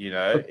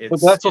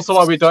 But that's also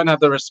why we don't have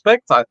the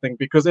respect, I think,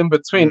 because in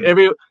between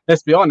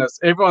let's be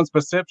honest, everyone's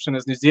perception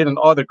is New Zealand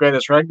are the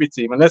greatest rugby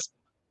team, and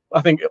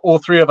I think all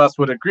 3 of us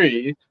would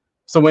agree.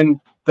 So when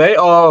they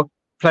are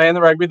playing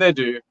the rugby they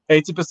do,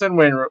 80%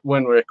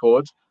 win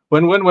record,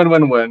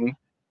 win,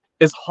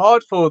 it's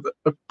hard for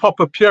the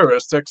proper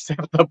purists to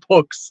accept the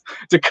books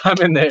to come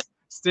in there,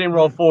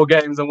 steamroll 4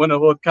 games and win a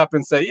World Cup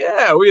and say,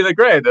 yeah, we're the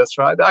greatest,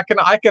 right? I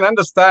can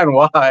understand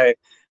why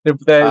there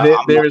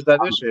is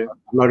that issue.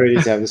 I'm not ready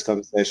to have this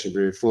conversation,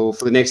 bro. For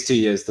the next 2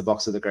 years, the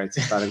Boks are the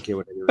greatest. I don't care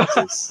what anyone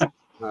says.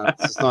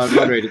 I'm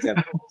not ready to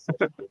have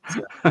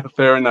a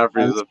Fair enough,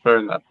 Reza. Fair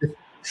enough.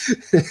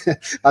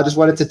 I just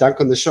wanted to dunk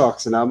on the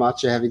Sharks, and I'm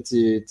actually having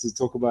to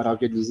talk about how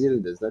good New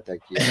Zealand is. No,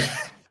 thank you.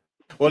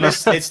 Well,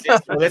 let's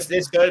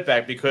go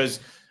back because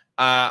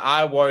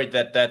I worried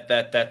that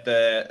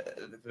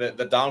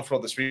the downfall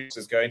of the Springboks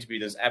is going to be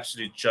this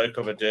absolute joke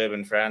of a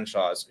Durban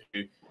franchise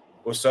who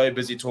were so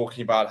busy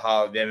talking about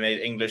how they made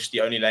English the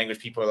only language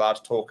people are allowed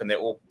to talk, and they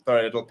all throw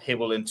a little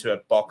pebble into a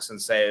box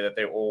and say that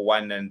they're all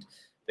one and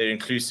they're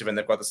inclusive and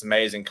they've got this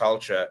amazing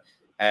culture.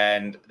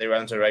 And they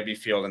run to a rugby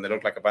field and they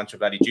look like a bunch of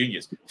bloody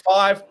juniors.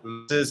 5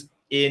 losses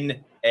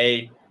in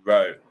a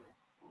row.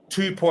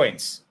 2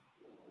 points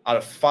out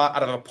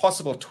of a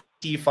possible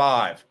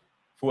 25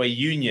 for a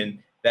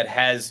union that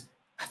has,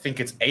 I think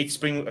it's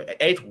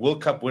 8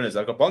 World Cup winners.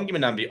 They've got Bongi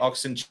Manambi,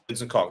 Oxen,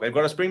 Chins and Cock. They've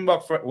got a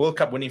Springbok World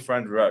Cup winning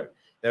front row.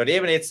 They've got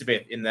Evan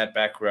Etzebeth in that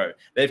back row.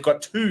 They've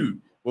got 2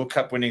 World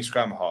Cup winning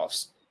scrum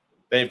halves.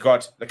 They've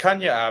got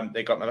Lakanya,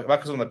 they've got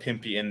Marcus on the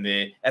Pimpy in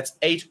there. That's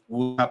 8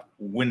 World Cup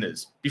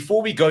winners.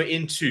 Before we go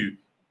into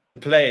the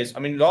players, I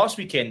mean, last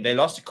weekend they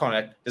lost to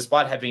Connacht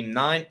despite having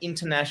 9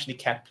 internationally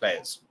capped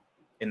players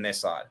in their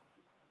side.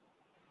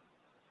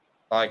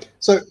 It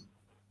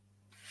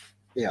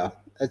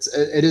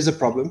is a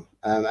problem,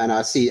 and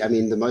I see. I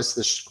mean, most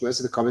of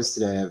the comments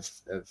today have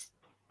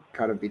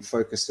kind of been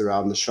focused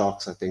around the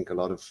Sharks. I think a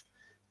lot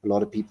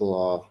of people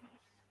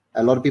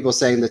are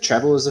saying that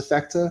travel is a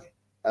factor.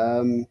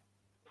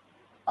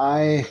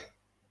 I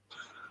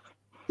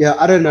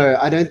don't know.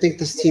 I don't think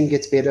this team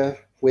gets better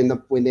when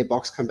their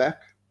Boks come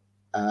back.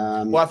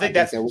 Well, I think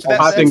that's what we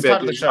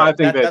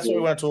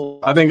want to talk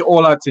about. I think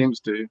all our teams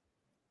do.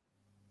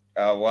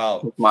 Oh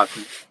wow.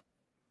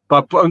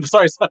 But I'm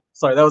sorry, that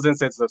was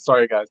insensitive.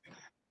 Sorry, guys.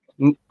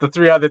 The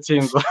 3 other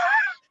teams.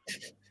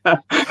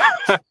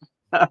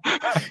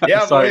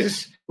 Yeah, sorry.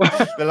 Boys.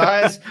 The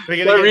Lions.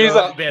 We're gonna get a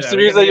lot better.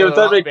 Reza,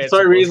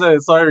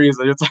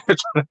 Reza,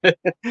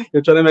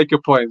 you're trying to make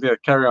your point. Yeah,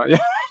 carry on. Yeah.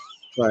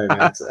 Sorry,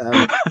 mate.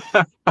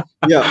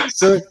 Yeah.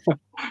 So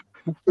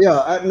yeah,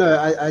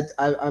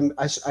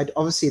 I'd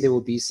obviously there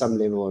will be some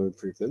level of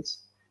improvement.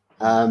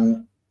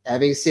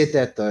 Having said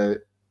that, though,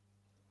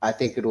 I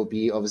think it will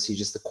be obviously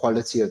just the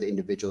quality of the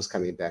individuals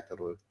coming back that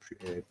will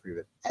improve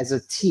it. As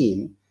a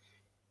team,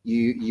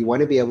 you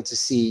want to be able to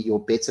see your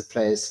better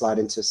players slide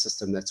into a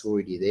system that's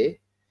already there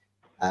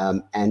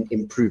and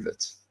improve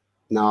it.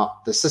 Now,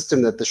 the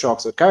system that the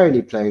Sharks are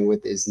currently playing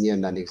with is near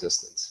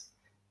non-existent.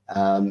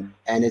 And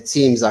it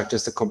seems like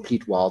just a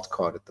complete wild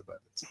card at the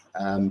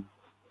moment.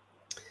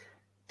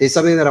 There's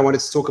something that I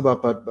wanted to talk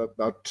about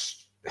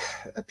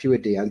Pure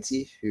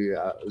Deanti, who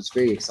was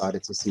very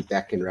excited to see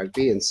back in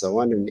rugby and so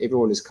on, and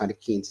everyone is kind of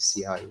keen to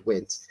see how he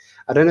went.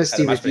 I don't know,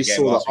 Steve, if you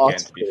saw the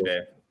article.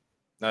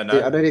 No. I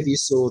don't know if you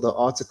saw the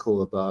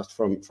article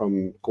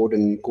from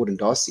Gordon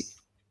Darcy.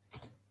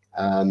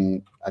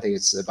 I think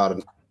it's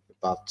about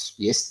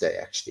yesterday,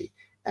 actually,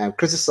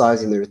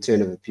 criticizing the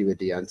return of Pure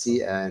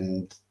Deanti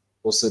and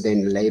also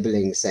then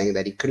labeling, saying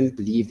that he couldn't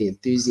believe the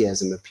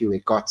enthusiasm Pure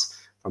got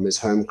from his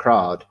home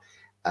crowd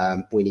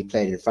when he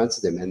played in front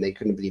of them, and they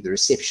couldn't believe the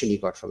reception he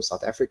got from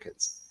South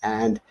Africans.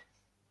 And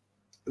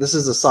this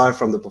is aside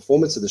from the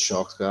performance of the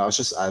Sharks, but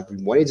I've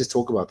been wanting to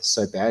talk about this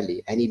so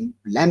badly, and he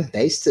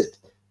lambasted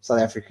South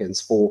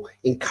Africans for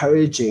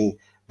encouraging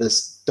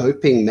this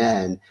doping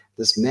man,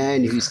 this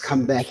man who's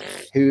come back,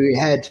 who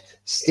had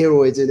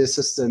steroids in his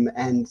system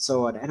and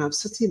so on. And I'm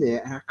sitting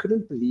there and I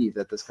couldn't believe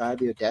that this guy had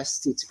the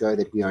audacity to go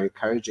that we are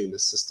encouraging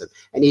this system.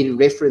 And he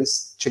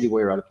referenced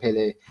Chidiwera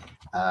Pele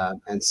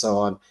and so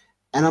on.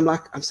 And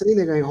I'm sitting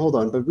there going, hold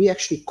on, but we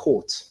actually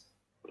caught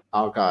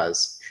our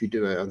guys who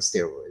do it on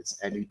steroids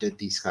and who did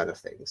these kind of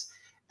things.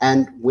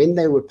 And when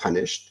they were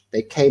punished,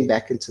 they came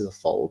back into the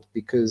fold,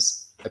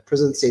 because a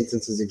prison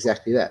sentence is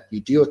exactly that. You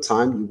do your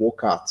time, you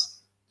walk out,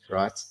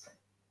 right?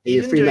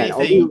 You're a free man.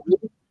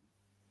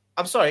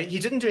 I'm sorry, he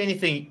didn't do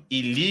anything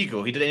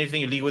illegal. He did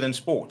anything illegal within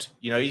sport.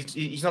 You know,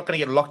 he's not going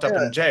to get locked up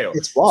in jail.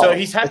 So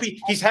he's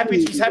happy. He's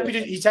happy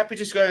to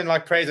just go and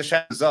like praise the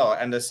Shazar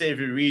and the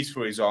Sevu Rees,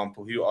 for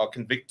example, who are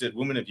convicted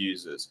women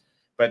abusers.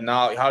 But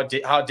now,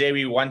 how dare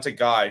we want a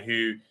guy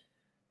who,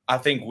 I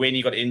think when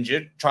he got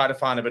injured, tried to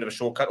find a bit of a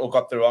shortcut or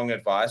got the wrong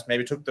advice,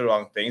 maybe took the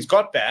wrong things,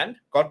 got banned,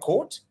 got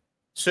caught,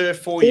 served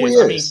 4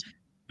 years. I mean,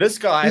 this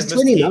guy,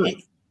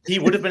 he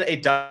would have been a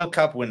double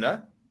cup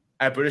winner,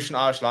 a British and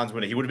Irish Lions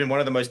winner. He would have been one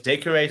of the most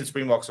decorated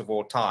Springboks of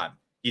all time.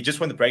 He just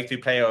won the Breakthrough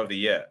Player of the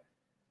Year,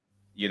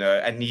 you know,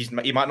 and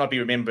he might not be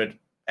remembered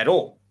at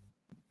all.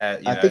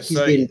 I think he's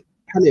been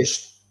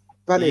punished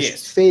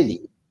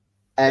fairly,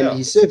 and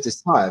he served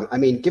his time. I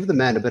mean, give the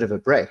man a bit of a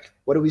break.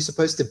 What are we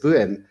supposed to boo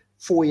him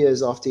 4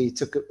 years after he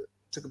took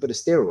a bit of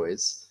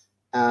steroids?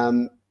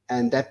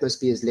 And that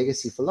must be his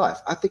legacy for life.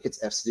 I think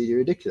it's absolutely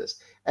ridiculous.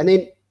 And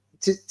then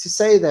to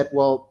say that,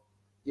 well,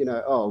 you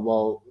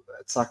know,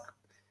 it's like,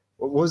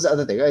 what was the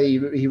other thing?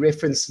 He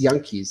referenced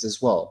Yankees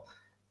as well.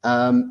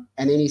 And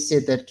then he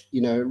said that,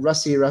 you know,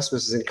 Rusty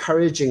Erasmus is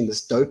encouraging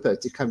this doper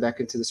to come back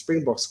into the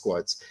Springbok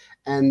squads,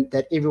 and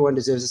that everyone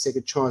deserves a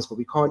second chance, but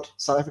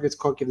South Africans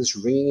can't give this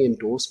ringing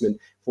endorsement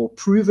for a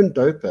proven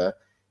doper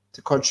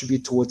to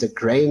contribute towards a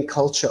graying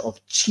culture of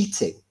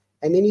cheating.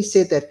 And then he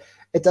said that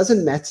it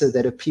doesn't matter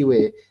that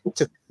Apiwe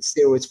took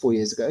steroids 4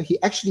 years ago. He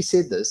actually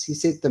said this. He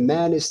said the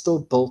man is still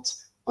built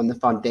on the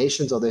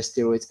foundations of those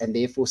steroids and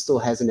therefore still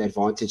has an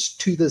advantage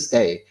to this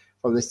day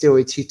from the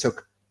steroids he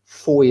took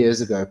 4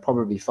 years ago,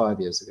 probably 5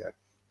 years ago.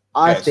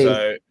 I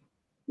think,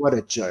 what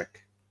a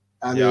joke.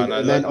 I mean,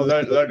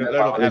 load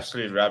of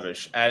absolute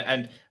rubbish.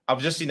 And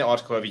I've just seen the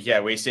article over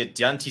here where he said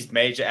Deanti's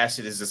major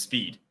asset is the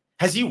speed.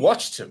 Has he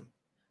watched him?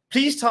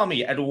 Please tell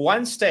me at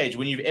one stage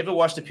when you've ever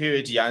watched a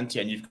period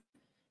Deanti and you've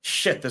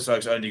shit, this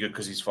oak's only good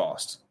because he's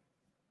fast.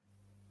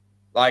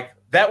 Like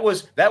that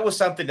was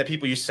something that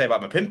people used to say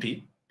about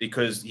Mapimpi,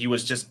 because he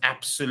was just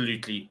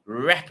absolutely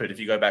rapid. If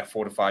you go back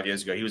 4 to 5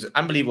 years ago, he was an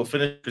unbelievable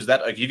finisher. Because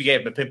that, if you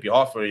gave Mapimpi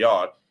half for a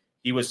yard,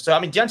 he was. So I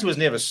mean, Deanti was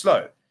never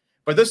slow,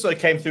 but this sort of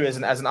came through as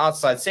an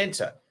outside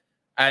center.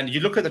 And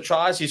you look at the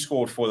tries he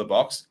scored for the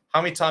Boks.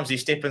 How many times did he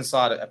step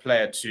inside a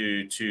player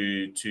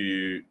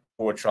to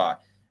for a try?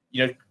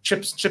 You know,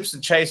 chips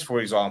and chase, for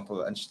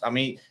example. And I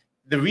mean,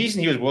 the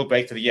reason he was World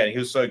Break of the Year and he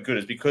was so good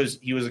is because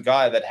he was a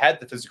guy that had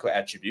the physical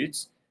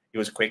attributes. He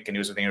was quick and he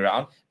was moving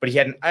around, but he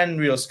had an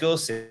unreal skill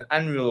set, an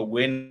unreal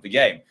win of the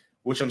game,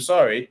 which I'm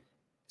sorry,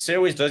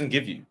 steroids doesn't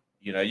give you.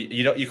 You know,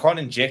 you can't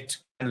inject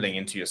handling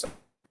into yourself.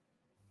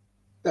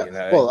 Yeah. You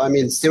know? Well, I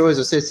mean, steroids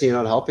are certainly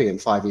not helping him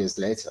 5 years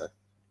later.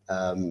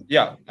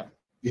 Yeah.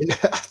 You know,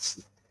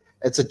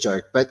 it's a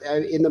joke. But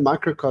in the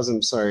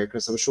microcosm, sorry,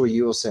 because I'm sure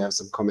you also have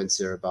some comments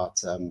here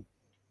about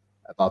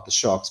the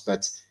Sharks.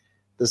 But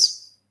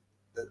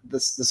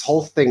this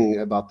whole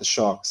thing about the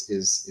Sharks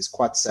is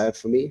quite sad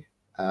for me.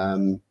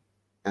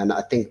 And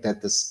I think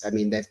that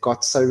they've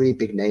got so many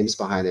big names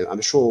behind them. I'm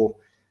sure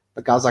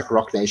the guys like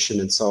Rock Nation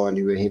and so on,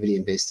 who were heavily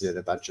invested in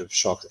a bunch of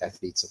Sharks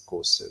athletes, of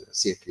course,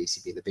 CF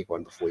Lisi being the big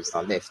one before he's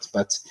now left.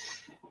 But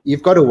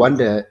you've got to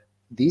wonder,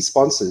 these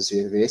sponsors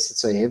who have invested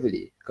so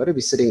heavily got to be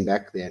sitting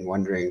back there and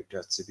wondering,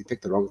 just if you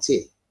picked the wrong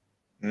team.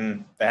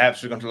 They have.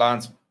 Should have gone to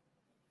Lions.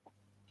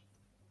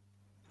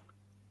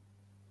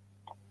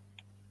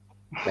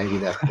 Maybe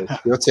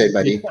that's your turn,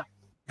 buddy.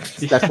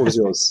 Platform's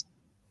yours.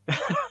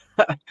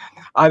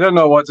 I don't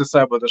know what to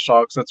say about the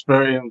Sharks. It's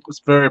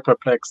very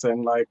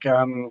perplexing. Like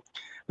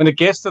when it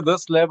gets to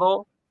this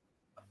level,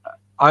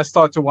 I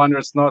start to wonder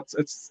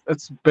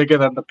it's bigger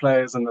than the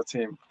players in the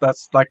team.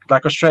 That's like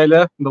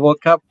Australia in the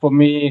World Cup for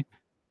me.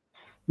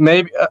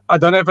 Maybe I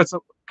don't know if it's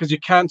because you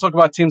can talk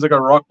about teams that go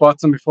rock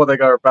bottom before they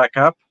go back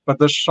up, but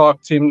this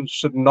Shark team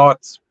should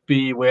not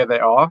be where they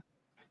are.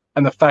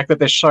 And the fact that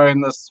they're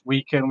showing this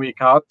week in,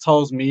 week out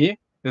tells me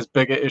there's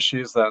bigger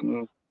issues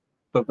than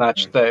the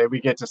match day. We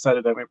get to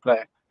Saturday and we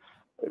play.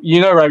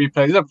 Rugby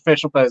players, these are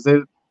professional players.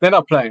 They're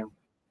not playing.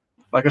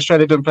 Like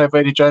Australia didn't play for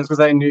Eddie Jones because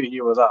they knew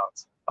he was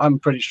out. I'm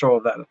pretty sure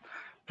of that.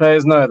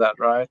 Players know that,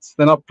 right?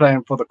 They're not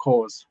playing for the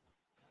cause.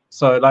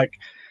 So,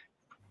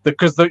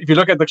 if you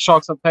look at the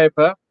Sharks on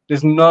paper,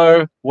 there's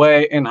no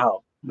way in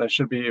hell they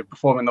should be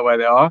performing the way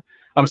they are.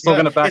 I'm still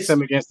going to back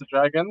them against the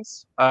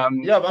Dragons.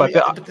 I'm going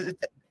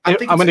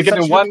to give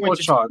them one more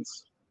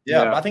chance.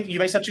 But I think you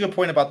make such a good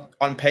point about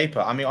on paper.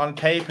 I mean, on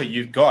paper,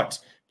 you've got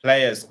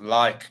players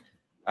like,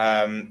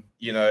 their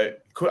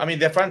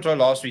front row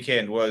last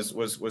weekend was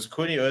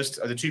Kuni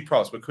Oost, the two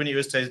props, but Kuni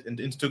Oost and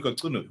Intuko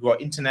Tunu, who are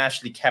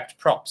internationally capped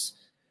props.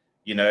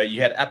 You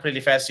had April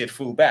Fassi at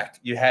full back.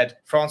 You had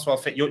Francois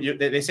Fay.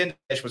 Their centre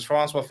was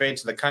Francois Fay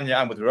to the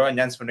Kanya with Rowan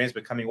Janssen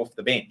coming off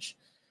the bench.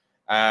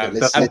 And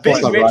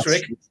big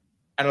rhetoric,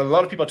 and a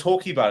lot of people are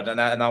talking about it, and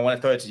I want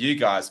to throw it to you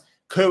guys.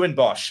 Kerwin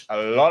Bosch, a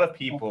lot of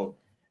people.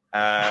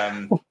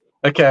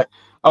 Okay,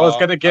 I was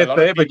going to get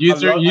there, but you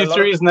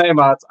threw his name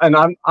out, and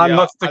I'm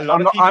not sticking.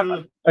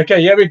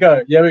 Okay, here we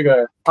go.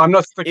 I'm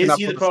not sticking up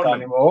for this guy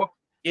anymore.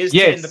 Is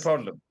Ken the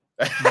problem?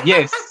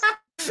 Yes.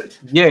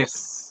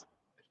 Yes.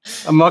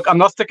 I'm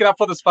not sticking up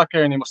for this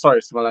fucker anymore.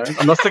 Sorry, Simone.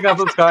 I'm not sticking up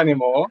for this guy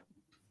anymore.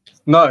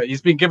 No,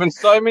 he's been given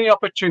so many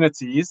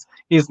opportunities.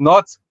 He's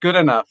not good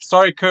enough.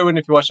 Sorry, Kerwin,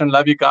 if you're watching.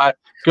 Love you, guy.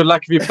 Good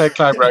luck if you play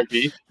club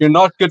rugby. You're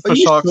not good for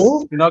Sharks.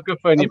 Sure? You're not good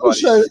for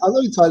anybody. I'm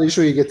not entirely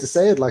sure you get to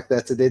say it like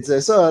that. And then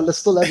say, so let's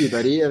still love you,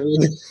 buddy. I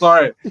mean,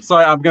 sorry.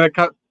 I'm going to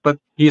cut. But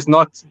he's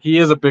not. He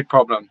is a big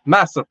problem.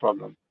 Massive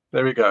problem.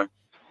 There we go.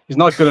 He's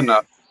not good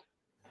enough.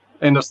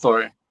 End of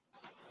story.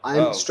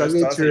 I'm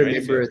struggling to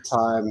remember a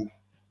time.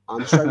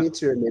 I'm struggling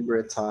to remember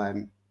a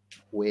time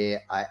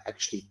where I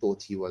actually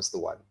thought he was the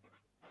one.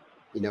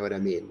 You know what I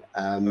mean?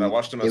 I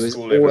watched him at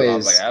school level, and I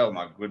was like, oh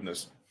my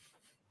goodness.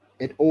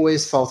 It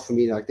always felt for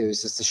me like there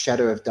was just a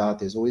shadow of doubt.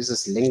 There's always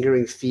this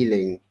lingering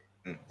feeling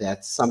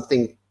that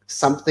something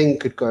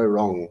could go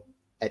wrong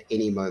at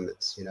any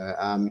moment.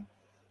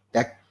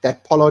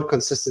 That Pollard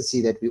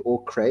consistency that we all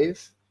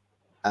crave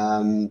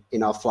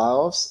in our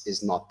fly-offs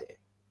is not there.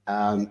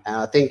 And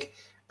I think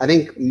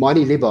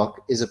Marty Libok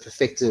is a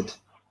perfected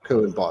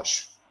Kerwin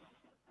Bosch.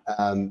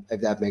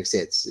 If that makes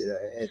sense, do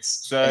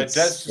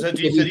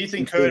you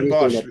think Kerwin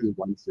Bosch,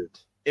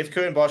 if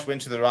Kerwin Bosch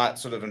went to the right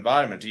sort of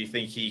environment, do you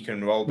think he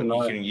can roll?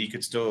 But he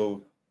could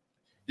still,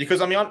 because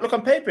I mean, look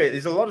on paper,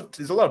 there's a lot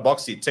of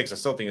box seat ticks. I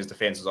still think his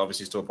defense is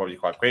obviously still probably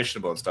quite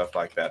questionable and stuff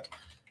like that.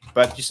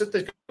 But you said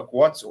that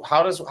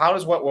how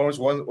does what was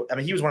one? I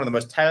mean, he was one of the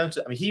most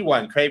talented. I mean, he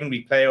won Craven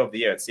League Player of the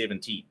Year at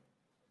 17.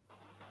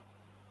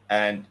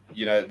 And,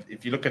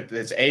 if you look at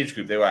this age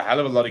group, there were a hell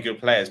of a lot of good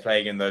players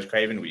playing in those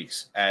Craven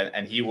weeks.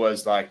 And he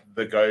was like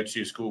the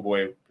go-to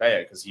schoolboy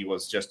player because he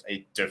was just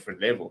a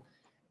different level.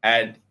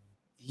 And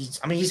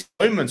he's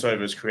moments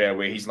over his career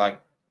where he's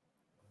like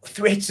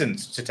threatened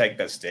to take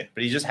that step,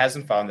 but he just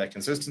hasn't found that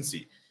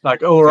consistency.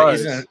 Like, all right.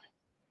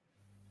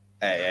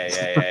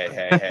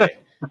 Hey.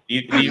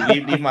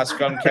 Leave my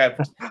scrum cap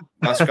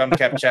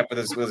chap with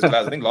his gloves.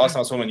 I think last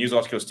time I saw him in news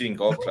article was stealing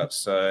golf clubs.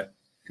 So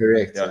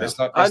correct. Yeah, let's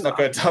not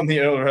go down the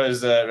Earl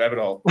Rose rabbit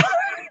hole.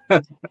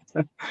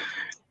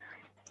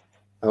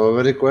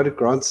 What did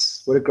Grant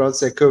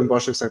say? Kerwin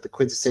Bosch looks like the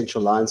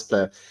quintessential Lions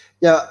player.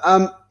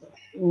 Yeah,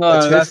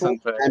 no, that's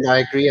unfair. And I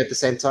agree at the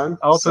same time.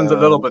 Alton's a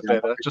little bit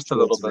better, just a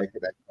little bit.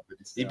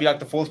 He'd be like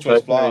the fourth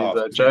choice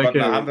fly-off.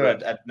 Joking.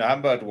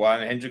 At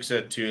 1, Hendricks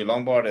at 2,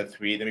 Lombard at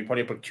 3. Then we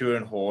probably put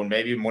Kieran Horn,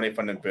 maybe Morne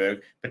van den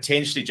Berg,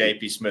 potentially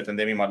JP Smith, and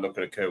then we might look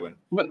at a Kerwin.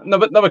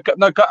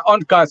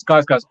 Guys.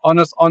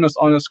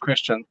 Honest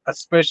question. A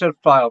special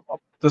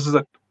file. This is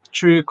a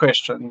true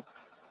question.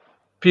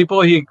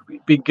 People who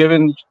be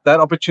given that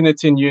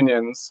opportunity in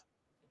unions,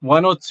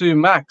 1 or 2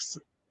 max.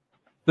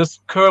 This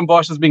Kerwin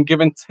Bosch has been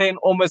given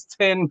almost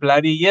 10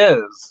 bloody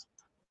years.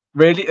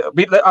 Really? Am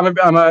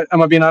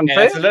I being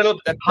unfair?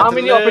 How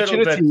many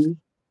opportunities?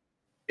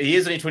 He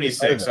is only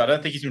 26, so I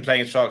don't think he's been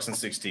playing at Sharks since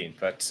 16.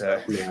 But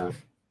yeah,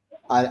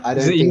 I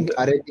don't think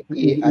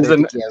he has a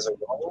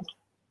role.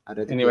 I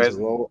don't think he has a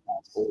role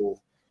at all.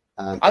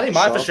 I think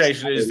my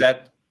frustration is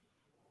that.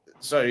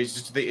 Sorry,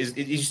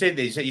 you said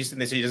they say he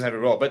doesn't have a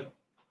role, but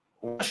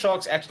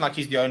Sharks acting like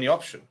he's the only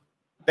option.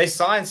 They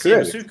signed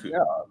Simusuku.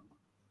 Yeah.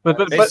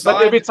 But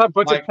every time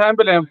Butcher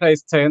Chamberlain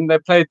plays 10, they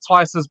play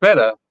twice as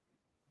better.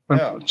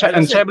 And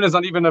Chamberlain's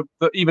not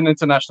even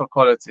international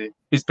quality.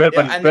 He's better,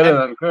 but he's better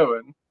than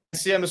Kerwin.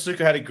 Masuku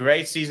had a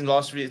great season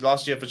last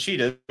year for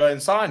Cheetahs. Go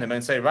and sign him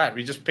and say, right,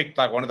 we just picked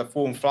like one of the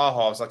form fly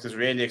halves, like this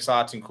really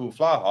exciting, cool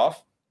fly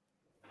half.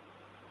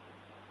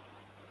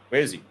 Where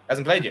is he?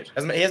 Hasn't played yet. He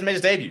hasn't made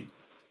his debut.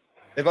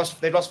 They've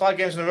lost 5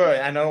 games in a row,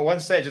 and on one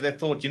stage they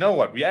thought, you know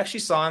what? We actually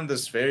signed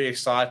this very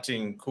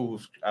exciting, cool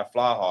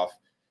fly half.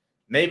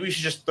 Maybe we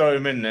should just throw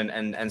him in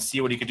and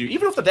see what he could do,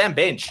 even off the damn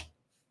bench.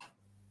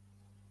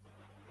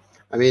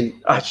 I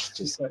mean,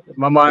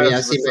 my mind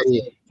I see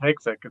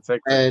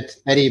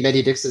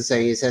Matty Dixon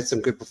saying he's had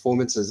some good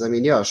performances. I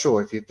mean, yeah,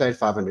 sure. If you've played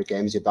 500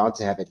 games, you're bound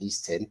to have at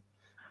least 10.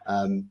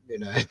 You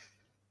know,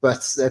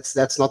 but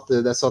that's not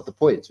the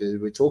point.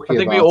 We're talking. I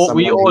think about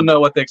we all know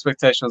what the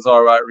expectations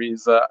are, right,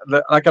 Reza?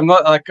 Like I'm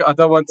not like I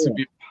don't want to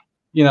be,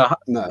 you know.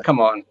 No.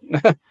 Come on,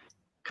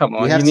 come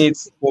on. You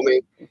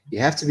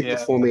have to be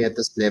performing at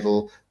this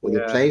level when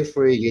you're playing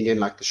for a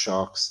union like the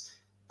Sharks.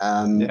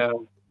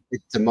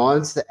 It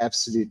demands the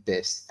absolute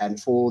best,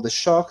 and for the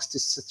Sharks to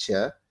sit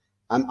here,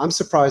 I'm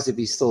surprised if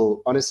he's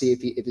still. Honestly,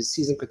 if his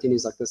season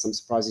continues like this, I'm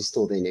surprised he's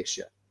still there next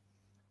year.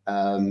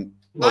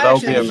 That'll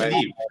be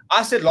amazing.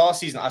 I said last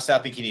season, I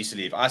think he needs to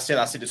leave. I said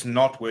it's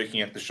not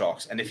working at the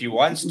Sharks, and if he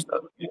wants to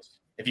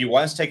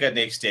take that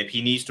next step,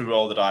 he needs to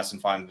roll the dice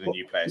and find a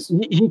new place.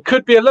 He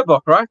could be a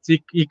Libbok, right?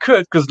 He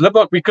could, because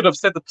Libbok, we could have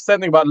said the same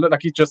thing about,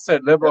 like he just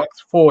said, Libbok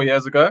 4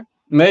 years ago.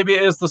 Maybe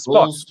it is the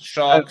spot. Bulls,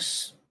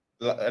 Sharks.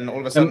 And all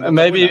of a sudden, and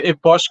maybe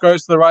if Bosch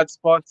goes to the right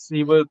spots,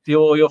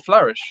 he'll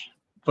flourish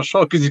for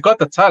sure, because he's got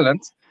the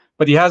talent,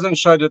 but he hasn't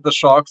showed it at the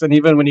Sharks. And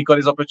even when he got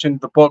his opportunity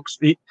at the Boks,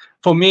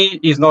 for me,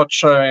 he's not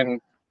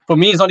showing. For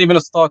me, he's not even a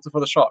starter for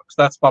the Sharks.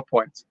 That's my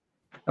point.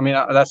 I mean,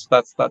 that's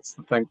the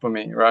thing for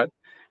me, right?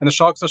 And the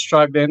Sharks are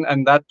struggling,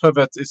 and that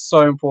pivot is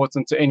so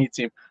important to any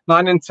team.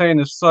 9 and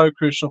 10 is so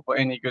crucial for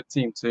any good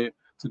team to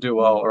do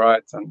well,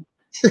 right? And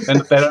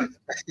they don't.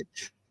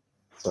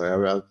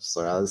 Sorry.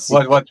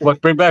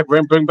 What? Bring back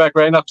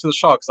rain up to the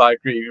Sharks. I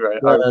agree,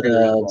 right?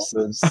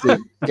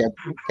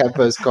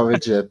 Campo's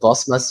comment here.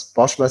 Bosch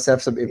must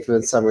have some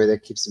influence somewhere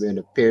that keeps him in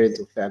a parent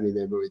or family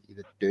member with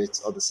either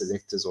dirt or the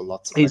selectors or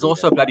lots of. He's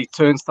also a bloody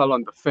turnstile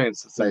on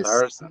defense. It's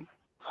embarrassing.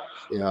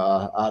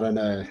 Yeah, I don't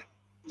know.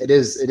 It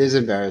is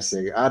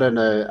embarrassing. I don't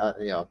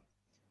know.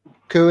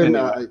 Cohen.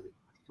 Anyway.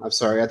 I'm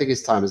sorry. I think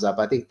his time is up.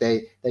 I think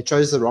they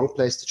chose the wrong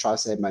place to try to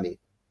save money.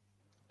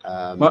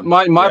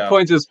 My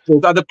point is,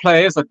 with other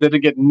players that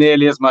didn't get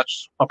nearly as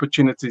much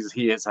opportunities as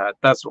he has had.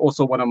 That's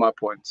also one of my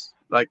points.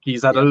 Like,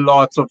 he's had a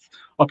lot of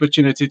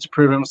opportunity to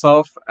prove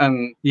himself,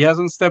 and he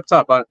hasn't stepped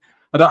up. I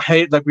don't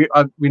hate that we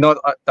not.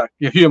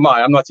 Who am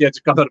I? I'm not here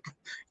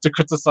to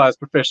criticize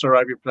professional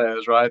rugby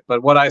players, right?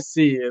 But what I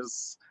see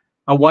is,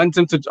 I want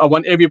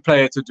every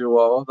player to do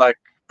well. Like,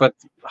 but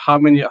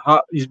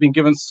he's been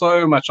given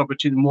so much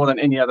opportunity, more than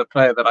any other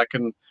player that I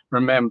can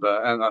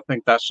remember, and I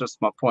think that's just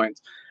my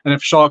point. And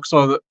if Sharks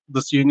or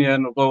this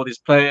union of all these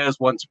players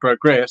want to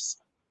progress,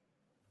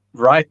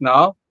 right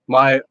now,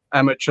 my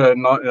amateur,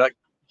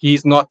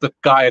 he's not the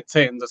guy at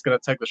 10 that's going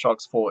to take the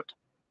Sharks forward.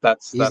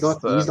 He's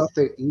not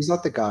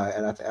the guy,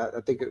 and I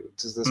think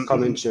it's this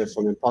comment here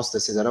from Imposter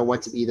says, I don't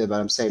want him either, but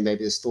I'm saying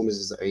maybe the Stormers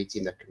is the A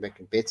team that can make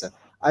him better.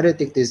 I don't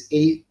think there's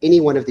any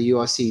one of the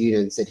URC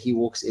unions that he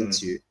walks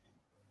into,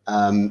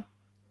 and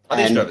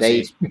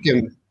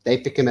they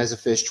pick him as a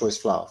first choice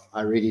flower.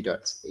 I really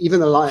don't.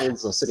 Even the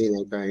Lions are sitting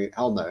there going,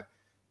 hell no.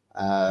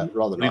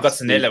 Rather we've got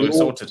Sanella, we've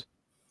sorted.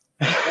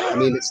 I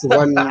mean, it's the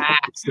one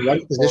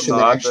position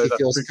that actually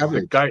feels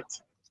covered.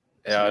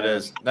 Yeah, it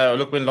is. No,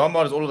 look, when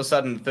Lombard is all of a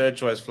sudden third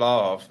choice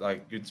flower half,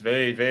 like, it's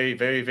very, very,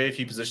 very, very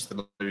few positions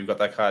that we've got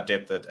that kind of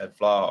depth at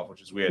flower half,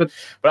 which is weird.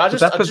 But I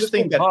just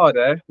think that hard,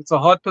 eh? It's a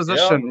hard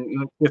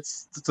position. Yeah.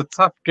 It's a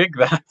tough gig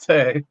that,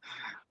 eh?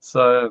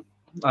 So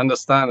I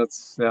understand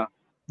it's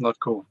not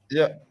cool.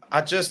 Yeah,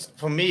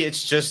 for me,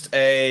 it's just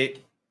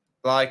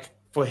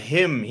for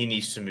him, he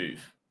needs to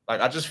move. Like,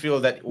 I just feel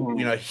that,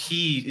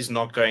 he is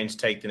not going to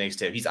take the next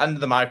step. He's under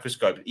the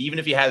microscope. Even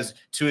if he has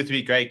 2 or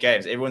 3 great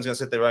games, everyone's going to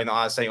sit there rolling their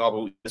eyes saying, oh, but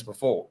we did this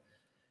before.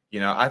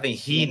 I think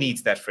he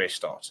needs that fresh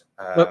start.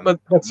 But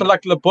so,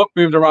 like, the book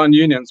moved around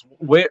unions.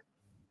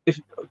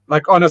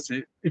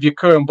 Honestly, if you're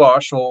Curran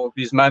Bosch or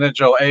his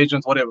manager or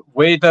agents, whatever,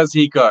 where does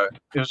he go?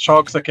 If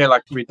Sharks, okay,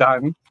 like, we're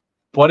done,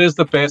 what is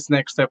the best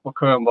next step for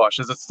Curran Bosch?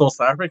 Is it still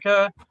South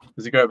Africa?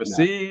 Does he go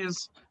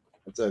overseas?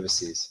 No, it's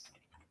overseas.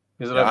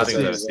 Is it overseas? I think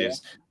it's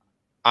overseas.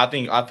 I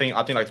think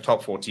like the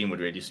top 4 team would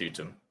really suit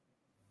him.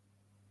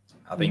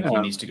 I think he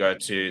needs to go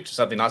to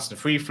something nice and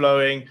free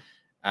flowing,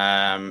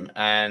 and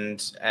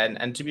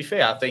to be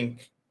fair, I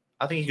think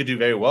he could do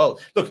very well.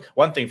 Look,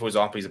 one thing, for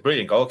example, he's a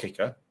brilliant goal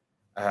kicker,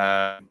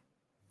 and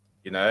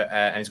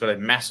he's got a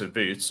massive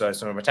boot. So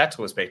from a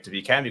tactical perspective,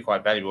 he can be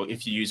quite valuable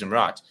if you use him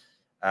right.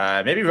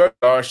 Maybe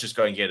Roach just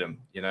go and get him,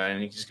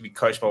 and he's just gonna be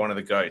coached by one of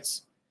the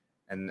goats.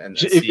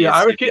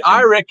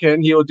 I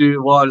reckon he'll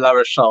do well in La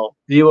Rochelle.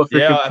 He will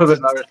freaking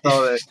pivot La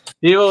Rochelle there.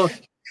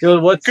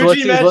 Could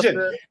you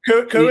imagine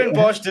Cohen,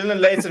 Bosch,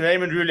 Dylan Leighton,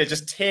 Raymond Roulet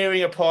just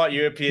tearing apart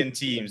European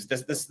teams?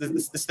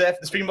 The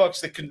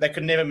Springboks that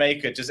could never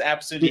make it, just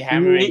absolutely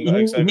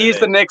hammering. He's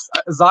the next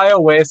Zaya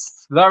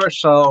West, La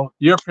Rochelle,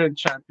 European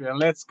champion.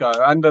 Let's go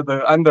under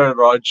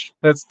Rog.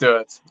 Let's do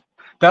it.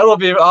 That will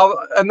be,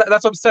 and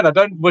that's what I'm saying. I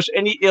don't wish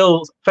any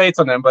ill fate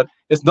on him, but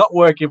it's not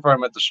working for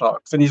him at the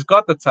Sharks, and he's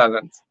got the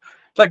talent.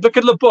 Like, look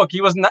at LeBook.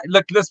 He was not,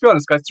 look. Let's be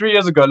honest, guys. 3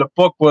 years ago,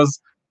 LeBook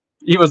was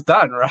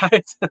done,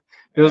 right?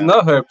 There was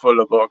no hope for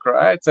LeBook,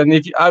 right?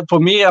 And for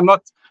me, I'm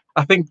not.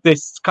 I think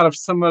there's kind of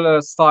similar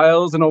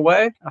styles in a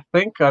way. I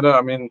mean,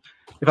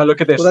 if I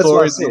look at their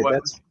stories,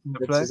 that's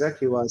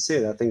exactly what I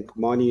said. I think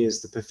Marnie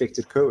is the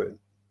perfected Cohen.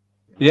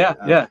 Yeah,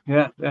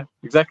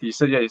 exactly. You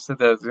said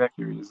that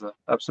exactly. He's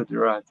absolutely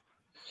right.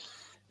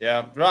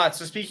 Yeah, right.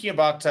 So speaking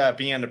about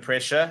being under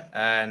pressure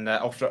and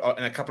after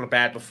a couple of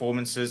bad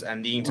performances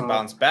and needing to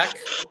bounce back.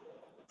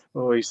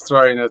 Oh, he's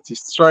throwing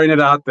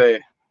it out there.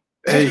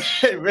 Hey,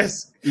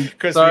 Chris,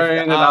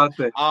 out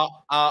there.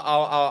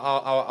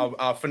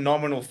 Our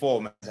phenomenal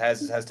form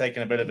has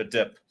taken a bit of a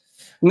dip.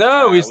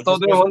 No, we're still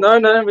doing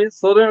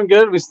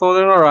good. We're still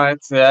doing all right.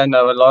 Yeah,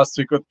 no, last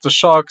week with the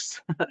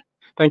Sharks.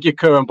 Thank you,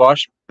 Curran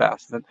Bosch,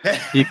 bastard.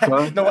 This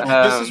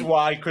is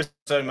why Chris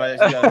so much.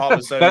 This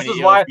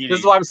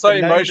is why I'm so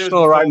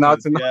emotional right now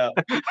tonight. Yeah.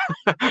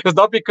 It's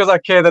not because I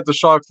care that the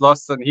Sharks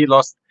lost and he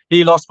lost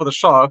for the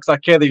Sharks. I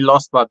care that he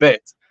lost my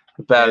bet.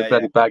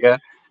 Bloody bagger.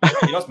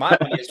 He lost my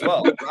money as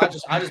well. I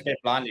just bet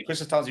blindly. Chris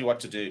just tells you what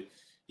to do.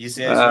 He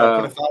says,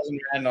 "Put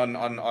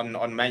 $1,000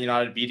 on Man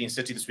United beating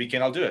City this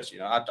weekend. I'll do it."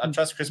 I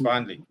trust Chris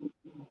blindly.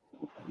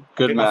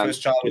 Good man. My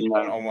first child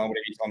on whatever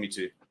he told me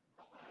to.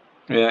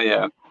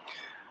 Yeah.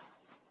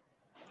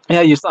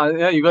 Yeah, you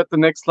got the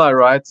next slide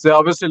right. So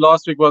obviously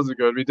last week wasn't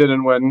good. We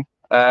didn't win.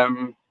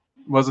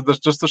 Was it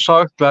just the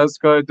Sharks?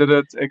 Glasgow did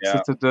it.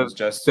 Exeter did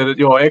it.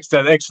 Your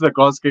Exeter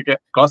Gloucester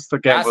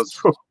game was.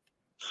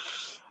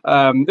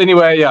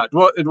 Anyway, yeah,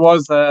 it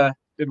was the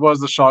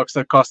Sharks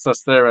that cost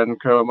us there, and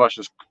Kermash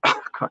is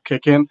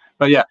kicking.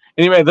 But yeah,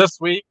 anyway, this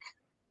week,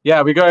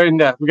 yeah, we're going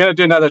there. We're going to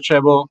do another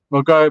treble.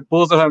 We'll go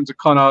Bulls at home to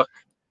Connacht,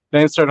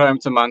 Leinster at home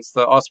to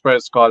Munster,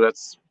 Ospreys,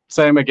 Scarlets.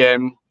 Same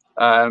again.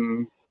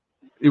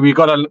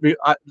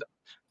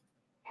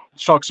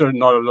 Sharks are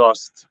not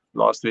lost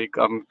last week.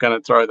 I'm going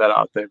to throw that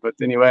out there. But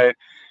anyway,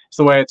 it's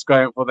the way it's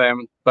going for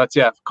them. But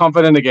yeah,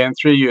 confident again,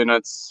 3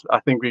 units.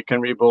 I think we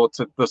can rebuild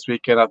it this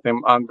weekend. I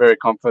think I'm very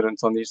confident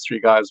on these 3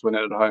 guys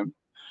winning at home.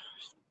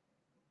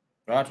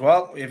 Right.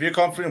 Well, if you're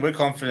confident, we're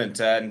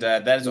confident. And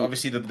that is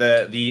obviously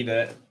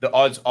the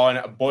odds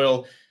on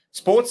Boyle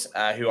Sports,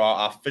 who are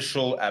our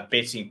official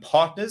betting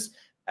partners.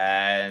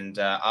 And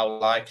I would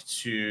like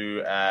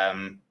to...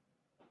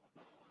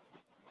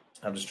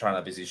 I'm just trying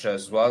to busy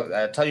shows as well.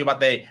 Tell you about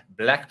the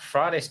Black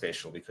Friday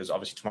special, because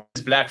obviously tomorrow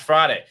is Black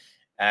Friday.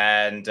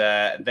 And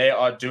they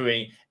are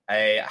doing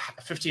a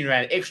 15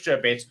 Rand extra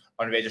bet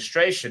on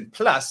registration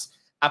plus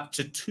up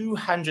to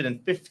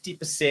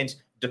 250%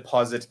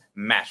 deposit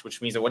match,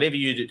 which means that whatever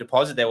you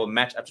deposit, they will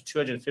match up to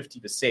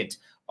 250%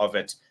 of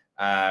it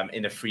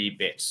in a free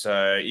bet.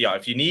 So, yeah,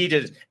 if you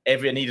needed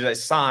a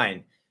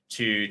sign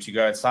to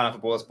go and sign up for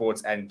Boyle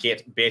Sports and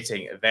get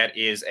betting, that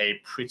is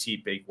a pretty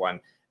big one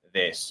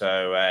there.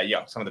 So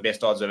yeah, some of the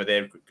best odds over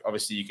there.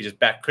 Obviously, you can just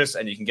back Chris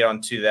and you can get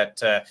onto that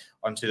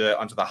onto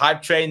the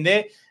hype train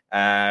there.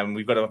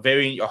 We've got a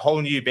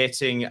whole new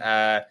betting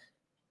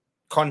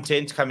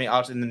content coming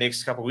out in the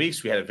next couple of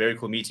weeks. We had a very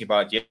cool meeting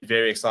about it.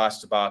 Very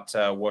excited about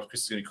what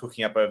Chris is going to be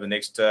cooking up over the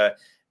next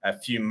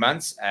few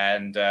months.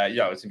 And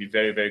yeah, it's going to be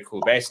very, very cool.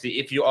 Basically,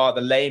 if you are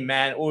the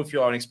layman or if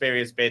you are an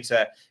experienced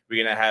bettor,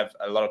 we're going to have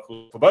a lot of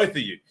cool for both of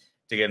you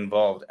to get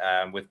involved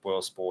with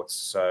Boyle Sports.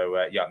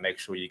 So yeah, make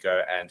sure you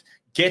go and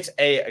get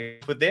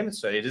with them.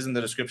 So it is in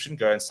the description.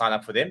 Go and sign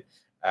up for them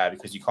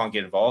because you can't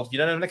get involved. You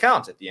don't have an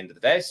account at the end of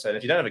the day. So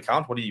if you don't have an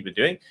account, what have you been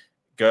doing?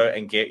 Go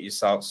and get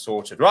yourself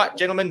sorted. Right,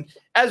 gentlemen,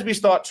 as we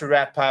start to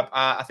wrap up,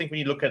 I think we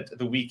need to look at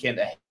the weekend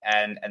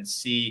and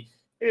see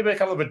maybe a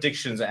couple of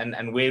predictions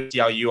and where we see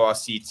our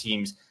URC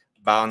teams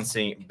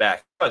bouncing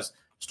back. Because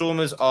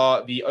Stormers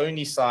are the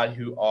only side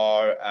who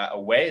are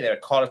away. They're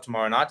at Cardiff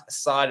tomorrow night, a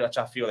side which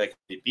I feel they can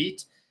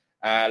beat.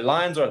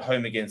 Lions are at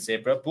home against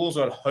Zebra. Bulls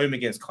are at home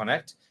against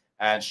Connacht.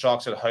 And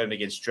Sharks at home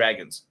against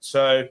Dragons.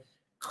 So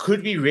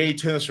could we really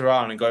turn this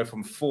around and go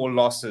from 4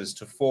 losses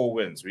to 4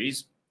 wins,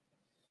 Reese?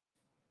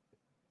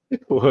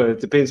 Well, it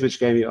depends which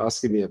game you're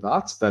asking me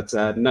about. But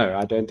no,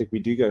 I don't think we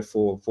do go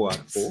 4 out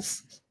of 4.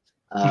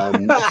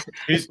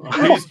 Who's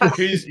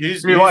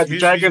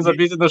Dragons are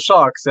beating the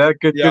Sharks? Yeah,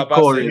 good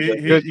call.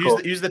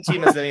 Who's the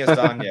team that's letting us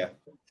down here?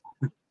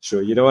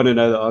 Sure, you don't want to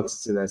know the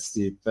answer to that,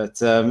 Steve.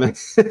 But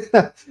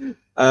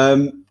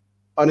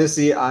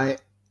honestly, I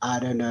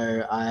don't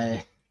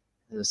know.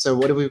 So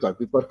what have we got?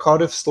 We've got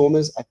Cardiff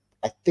Stormers.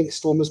 I think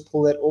Stormers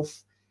pull that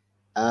off.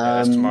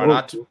 Tomorrow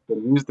night.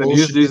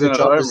 Bulls should do the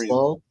job as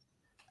well.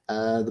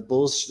 The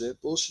Bulls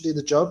should do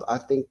the job. I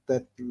think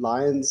that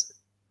Lions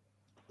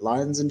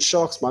Lions and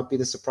Sharks might be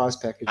the surprise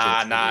package.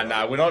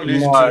 Nah. We're not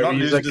losing. No, We're not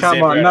losing to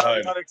Zebra at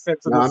home. not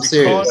acceptable. No, I'm We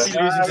serious.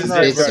 can't be losing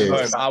to Zebra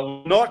at home. I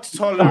will not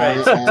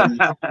tolerate.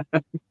 I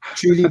am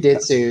truly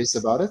dead serious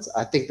about it.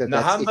 I think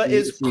Nahamba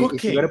is if you're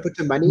cooking. going to put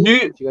the money,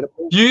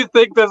 You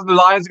think that the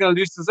Lions are going to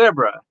lose to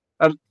Zebra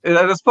at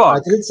this part?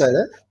 I didn't say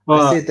that.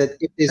 I said that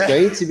if there's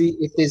going to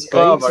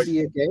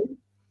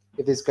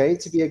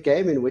be a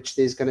game in which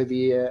there's going to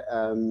be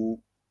an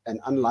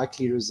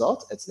unlikely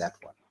result, it's that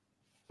one.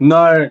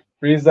 No,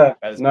 Reza.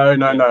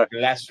 No.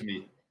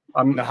 Blasphemy.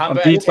 I'm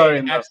Nahamba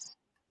vetoing this.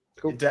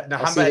 Cool.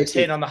 Nahamba at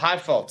 10 on the high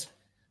fault.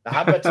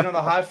 Nahamba at 10 on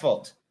the high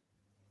fault.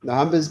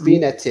 Nahamba's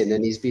been at 10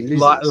 and he's been losing.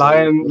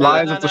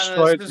 Lions have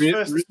destroyed.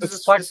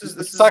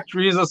 It's sucked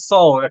Reza's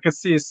soul. I can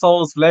see his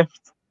soul's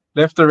left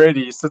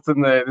already. He's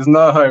sitting there. There's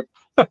no hope.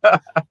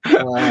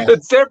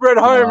 It's Zebra at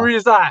home,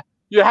 Reza.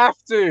 You have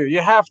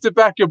to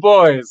back your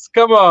boys.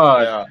 Come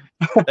on. Yeah.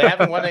 They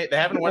haven't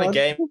won a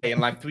game in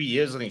like 3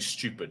 years. I think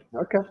stupid.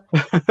 Okay.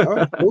 All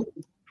right. Cool.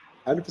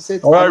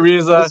 100%. All right,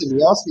 Reza.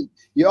 Listen,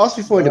 you asked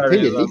me for an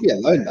opinion. Leave me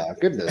alone now.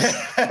 Goodness.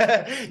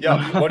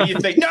 Yeah. What do you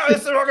think? No,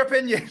 it's the wrong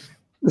opinion.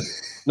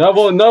 No,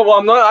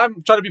 I'm not.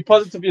 I'm trying to be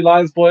positively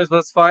Lions boys, but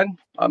that's fine.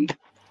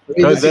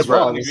 Go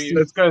Zebra.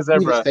 Let's go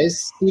Zebra.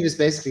 Steve is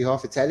basically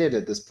half Italian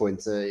at this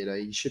point, so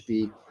you should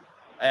be.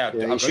 Yeah,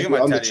 I'm bringing my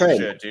Italian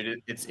shirt,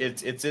 dude.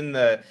 It's in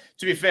the.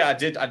 To be fair, I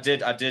did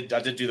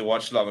do the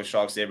watch along with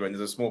Sharks Zebra, and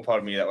there's a small part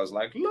of me that was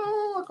like, no,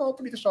 I can't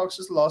believe the Sharks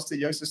just lost. The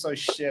Yost is so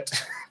shit.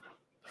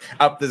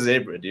 Up the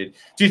Zebra, dude.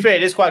 To be fair,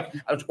 it is quite.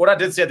 What I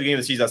did say at the beginning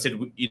of the season, I said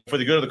for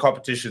the good of the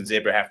competition,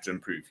 Zebra have to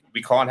improve.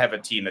 We can't have a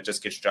team that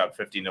just gets dropped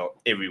 50-0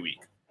 every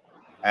week.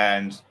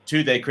 And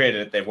to their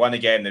credit, they've won a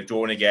game, they've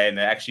drawn a game,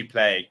 they actually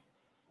play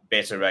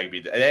better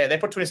rugby. They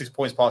put 26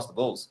 points past the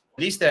Bulls.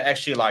 At least they're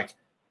actually like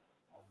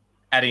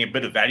adding a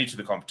bit of value to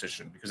the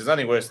competition, because there's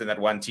nothing worse than that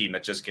one team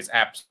that just gets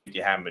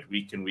absolutely hammered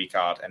week in, week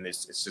out, and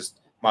it's just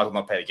might as well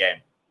not play the game.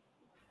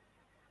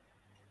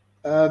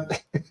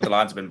 The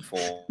Lions have been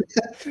before.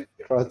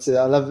 Right,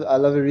 I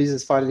love the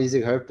reasons finally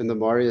losing hope in the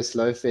Marius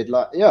low-fed.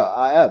 Yeah,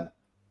 I am.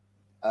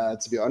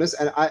 To be honest,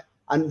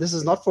 and this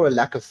is not for a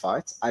lack of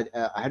fight. I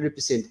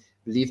 100%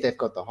 believe they've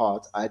got the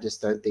heart. I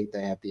just don't think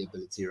they have the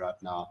ability right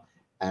now,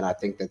 and I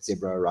think that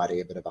Zebra are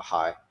riding a bit of a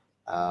high.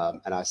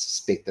 And I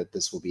suspect that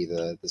this will be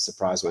the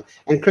surprise one.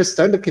 And Chris,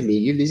 don't look at me.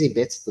 You're losing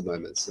bets at the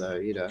moment, so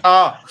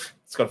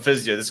it's got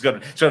physio. It's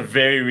got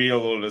very real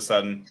all of a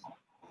sudden.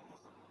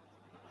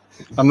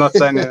 I'm not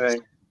saying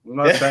anything.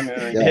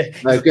 Yeah.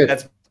 No, good.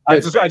 I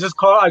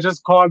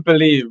just can't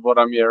believe what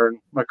I'm hearing.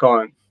 I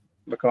can't.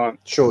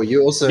 Sure,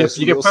 you also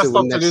you get pressed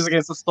off to lose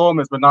against the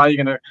Stormers, but now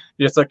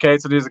it's okay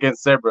to lose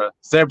against Zebra.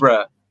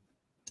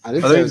 I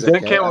didn't say it was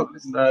okay.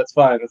 No, it's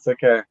fine. It's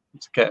okay.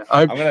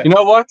 You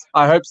know what?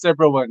 I hope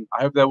Zebra win.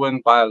 I hope they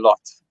win by a lot.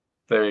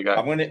 There you go.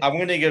 I'm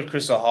gonna give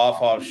Chris a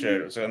half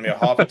shirt. It's gonna be a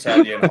half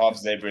Italian, half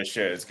Zebra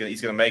shirt.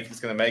 He's gonna make his.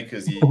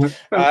 Chris,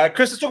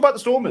 let's talk about the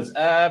Stormers.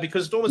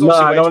 Because Stormers.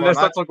 Let's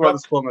not talk about the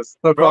Stormers.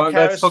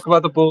 Let's talk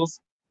about the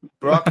Bulls.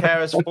 Brock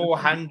Harris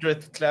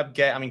 400th club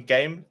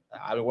game.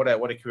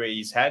 What a career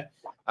he's had.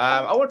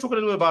 I want to talk a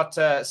little bit about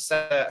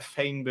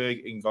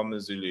Feinberg in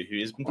Ngomazulu, who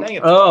has been playing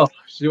it. Oh,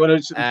 you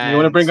want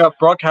to bring up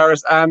Brock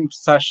Harris and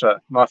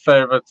Sasha, my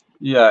favorite.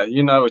 Yeah,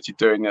 you know what you're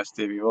doing there,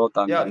 Stevie. Well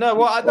done. Yeah,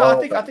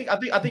 mate.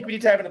 I think we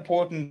need to have an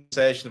important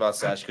conversation about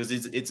Sasha, because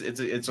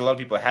it's a lot of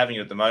people are having it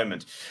at the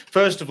moment.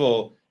 First of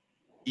all,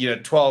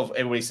 12,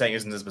 everybody's saying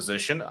isn't his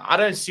position. I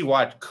don't see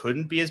why it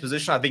couldn't be his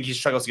position. I think he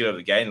struggles to get over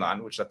the gain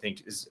line, which I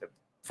think is,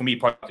 for me,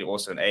 probably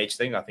also an age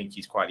thing. I think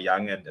he's quite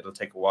young, and it'll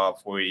take a while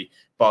before he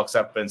bulks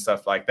up and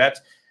stuff like that.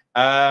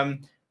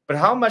 But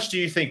how much do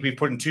you think we've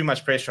put in too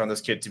much pressure on this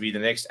kid to be the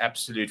next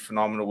absolute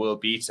phenomenal world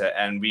beater,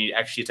 and we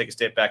actually take a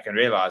step back and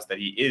realize that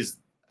he is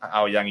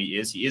how young he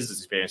is as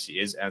experienced he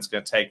is, and it's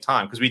going to take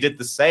time? Because we did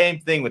the same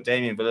thing with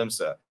Damian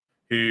Willemse,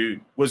 who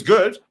was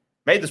good,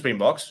 made the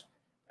Springboks,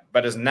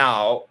 but is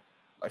now,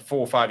 like 4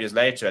 or 5 years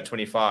later, at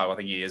 25, I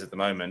think he is at the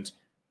moment,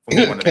 for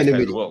me, one of the best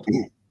players in the world.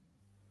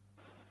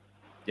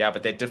 Yeah,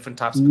 but they're different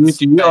types of...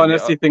 Do you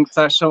honestly think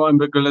Sasha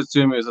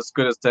Mbugula-Zuma is as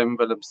good as Damian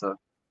Willemse?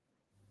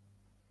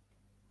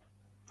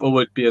 Or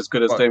would be as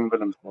good as Damian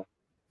Willemse?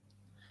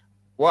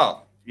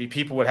 Well,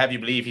 people would have you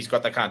believe he's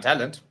got that kind of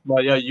talent.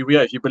 Well, yeah,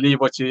 if you believe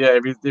what you hear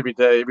every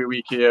day, every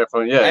week you hear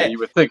from, you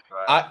would think.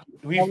 Right?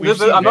 I'm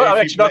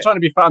not trying to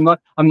be funny.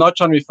 I'm not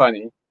trying to be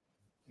funny.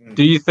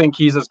 Do you think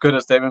he's as good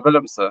as Damian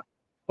Willemse?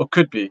 Or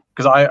could be?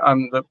 Because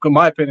in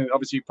my opinion,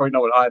 obviously you probably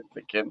know what I'm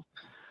thinking.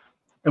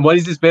 And what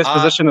is his best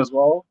position as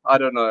well? I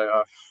don't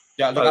know.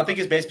 I think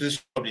his best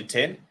position is probably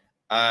 10.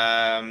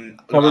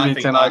 Probably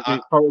 10. I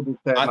agree. Probably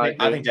 10.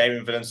 I think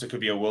Damian Willemse could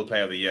be a World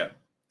Player of the Year.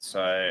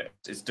 So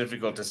it's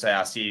difficult to say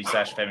I see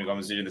Sasha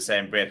Ngomazulu in the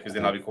same breath, because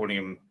then I'll be calling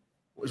him.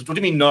 What do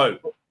you mean no?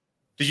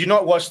 Did you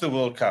not watch the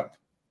World Cup?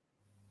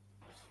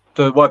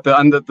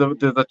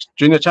 The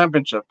Junior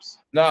Championships?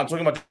 No, I'm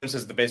talking about Willemse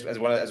as the best as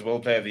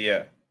World Player of the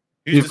Year.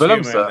 Who's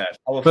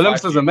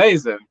Willemse is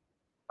amazing.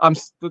 I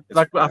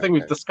think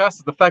we've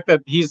discussed the fact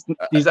that he's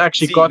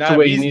actually got to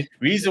where he needs.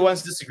 Reza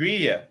wants to disagree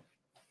here.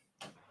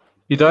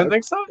 You don't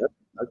think so?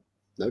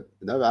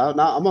 No,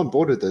 I'm on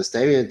board with this.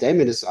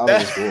 Damien is out of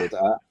this world.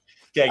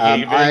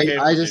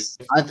 I just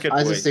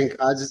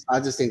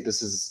think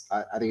this is.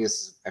 I think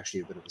it's actually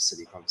a bit of a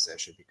silly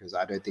conversation because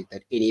I don't think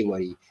that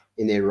anybody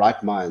in their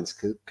right minds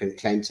can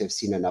claim to have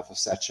seen enough of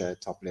such a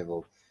top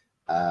level.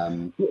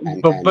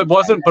 But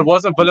wasn't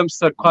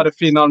Willemse quite a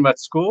phenom at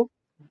school?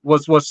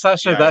 Was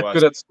Sasha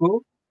good at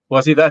school?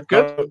 Was he that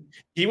good?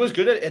 He was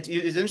good at it.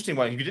 It's an interesting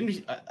one. He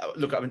didn't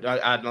look.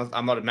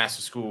 I'm not a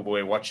massive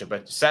schoolboy watcher,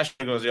 but Sasha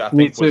was. I think,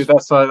 me too.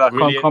 That's why I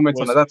can't comment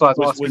on it. That's why I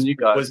was asking you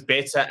guys. Was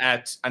better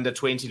at under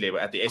 20 level,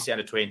 at the SC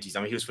under 20s.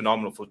 I mean, he was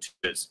phenomenal for 2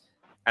 years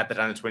at that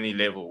under 20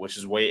 level, which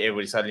is where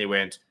everybody suddenly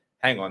went,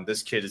 "Hang on,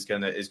 this kid is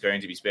going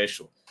to be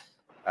special."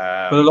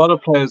 But a lot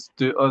of players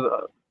do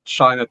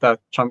shine at that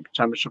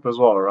championship as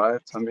well, right?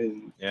 I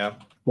mean, yeah.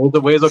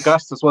 Where's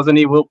Augustus? Wasn't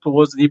he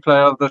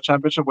player of the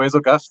championship? Where's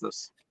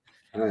Augustus?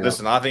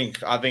 Listen, I think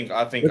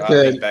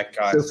that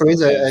guy. So for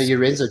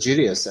Reza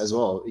Julius as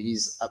well.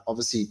 He's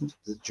obviously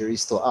the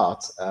jury's still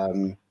out,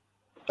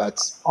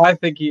 but I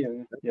think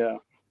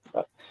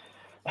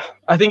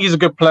I think he's a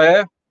good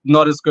player.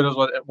 Not as good as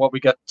what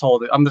we get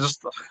told. I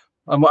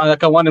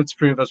want him to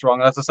prove us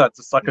wrong. As I said,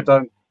 it's like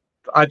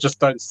I just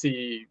don't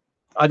see.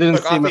 I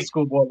didn't see him at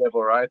schoolboy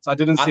level, right? I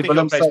didn't see. I think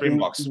he'll play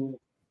Springboks.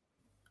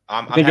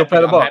 I think he'll play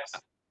the box.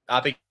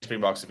 I think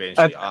Springboks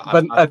eventually.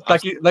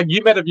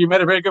 You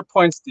made a very good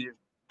point, Steve.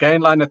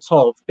 Gain line at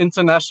 12.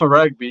 International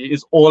rugby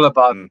is all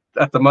about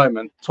at the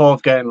moment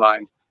 12 gain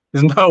line.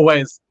 There's no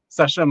way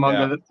Sasha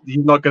Manga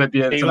he's not going to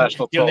be an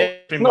international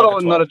 12.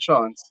 Not a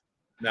chance.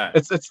 No,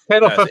 it's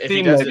 10 or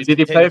 15 maybe. Did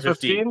he play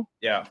 15?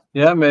 Yeah.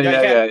 Yeah, maybe.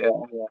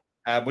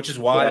 Yeah. Which is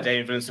why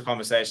Damien Villeneuve's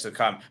conversation to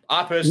come.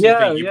 I personally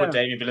think you put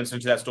Damien Villeneuve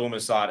into that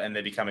Stormers side and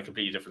they become a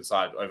completely different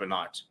side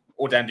overnight.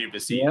 Or Dan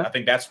Duplessis. Yeah. I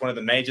think that's one of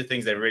the major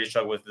things they really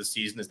struggle with this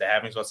season is they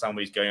haven't got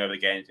somebody who's going over the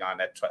game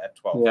at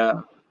 12.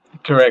 Yeah,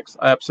 correct.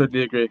 I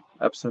absolutely agree.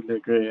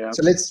 Yeah.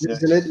 So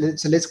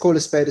let's call a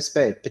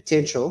spade.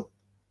 Potential,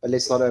 but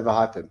let's not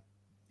overhype him.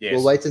 Yes.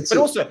 We'll wait and see.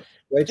 But also,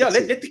 let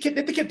the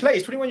kid play.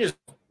 He's 21 years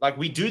old. Like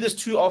we do this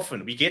too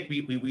often. We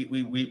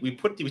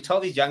tell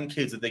these young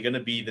kids that they're going to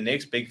be the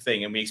next big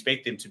thing, and we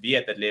expect them to be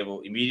at that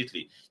level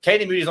immediately.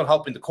 Katie Moody's not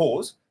helping the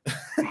cause,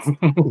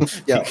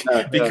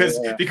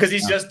 because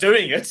he's just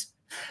doing it.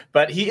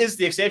 But he is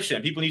the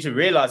exception. People need to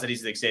realize that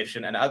he's the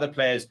exception, and other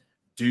players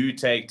do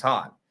take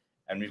time,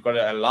 and we've got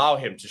to allow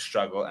him to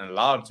struggle and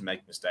allow him to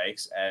make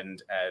mistakes.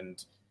 And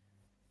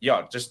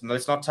just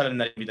let's not tell him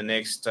that he'll be the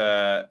next,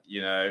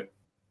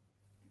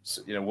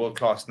 world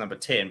class number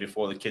 10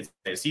 before the kids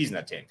play a season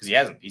at 10 because he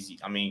hasn't.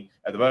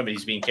 At the moment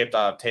he's being kept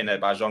out of 10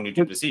 by Jean-Luc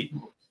Duplessis.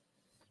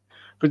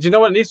 But you know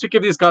what? At least we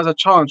give these guys a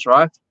chance,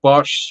 right?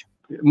 Bosch,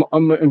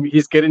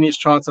 he's getting his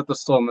chance at the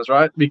Stormers,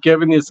 right? We're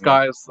giving these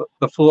guys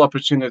the full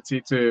opportunity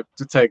to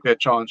take their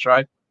chance,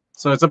 right?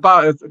 So it's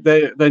about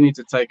they need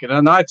to take it.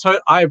 And I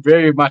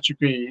very much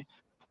agree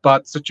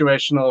about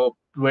situational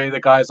where the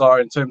guys are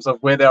in terms of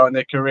where they are in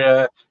their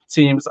career,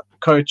 teams,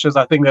 coaches.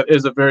 I think that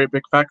is a very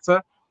big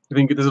factor. I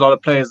think there's a lot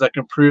of players that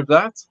can prove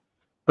that.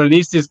 But at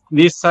least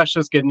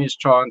Sasha's getting his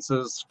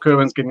chances,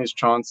 Kerwin's getting his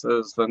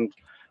chances, and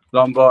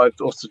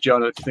Lombard, also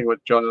John, if you think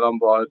about John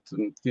Lombard,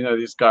 and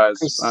these guys.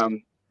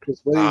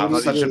 Chris,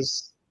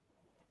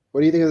 what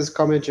do you think of this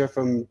comment here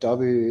from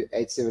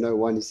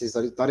W8701? He says,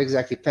 not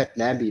exactly Pat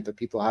Lambie, but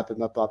people hype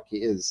him up like he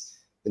is.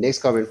 The next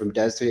comment from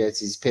Daz38 says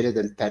he's better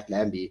than Pat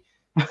Lambie.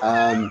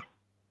 I'm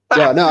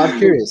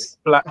curious.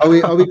 Are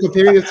we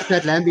comparing it to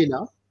Pat Lambie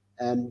now?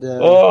 And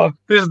they're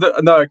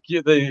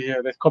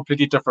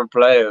completely different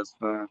players.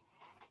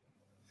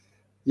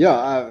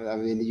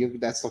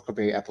 That's not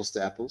comparing apples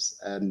to apples.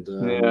 And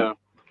to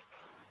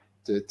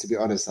be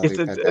honest, I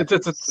think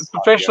it's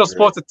professional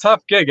sports. A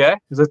tough gig, eh?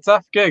 It's a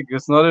tough gig.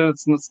 It's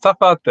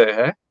tough out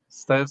there, eh?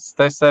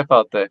 Stay safe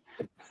out there.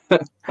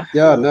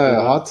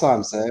 Hard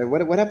times.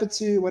 What happened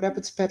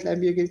to Pat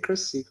Lambie again,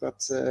 Chris? He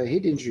got a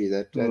head injury.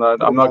 No,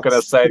 I'm not going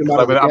to say it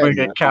because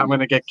I'm going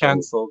to get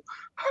cancelled.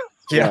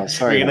 Yeah,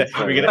 sorry.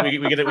 We're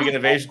gonna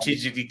very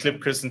strategically clip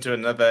Chris into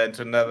another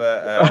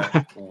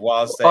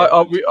wild state.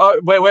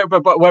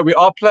 Wait, we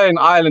are playing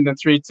Ireland in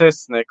 3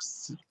 tests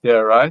next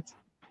year, right?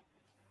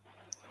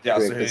 Yeah.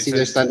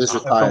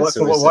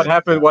 So what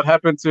happened? What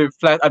happened to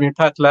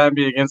Pat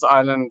Lambie against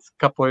Ireland a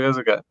couple of years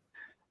ago?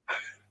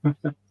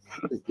 RIP.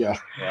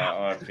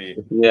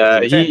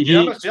 Yeah,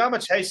 you know how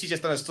much haste he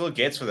just still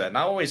gets for that.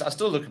 Now I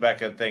still look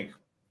back and think.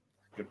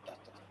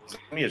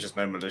 I mean, it was just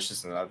no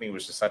maliciousness. I think it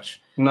was just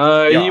such.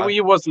 No,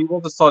 he was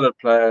a solid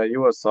player. He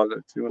was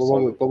solid.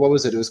 What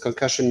was it? It was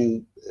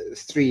concussion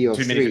 3 or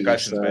 3. Too many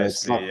concussions, so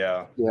basically.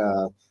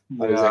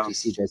 Not exactly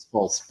CJ's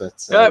fault,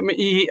 but.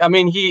 He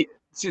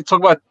talk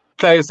about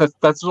players.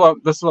 That's what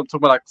I'm talking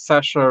about, like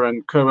Sasha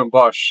and Kerwin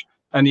Bosch,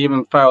 and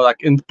even Farrell,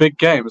 like in the big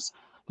games.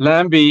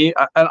 Lambie,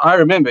 and I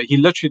remember he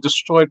literally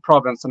destroyed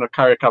Province in a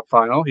Currie Cup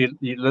final. He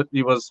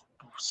was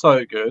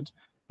so good.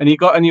 And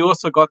he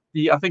also got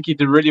I think he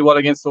did really well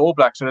against the All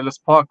Blacks at Ellis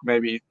Park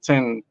maybe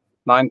 10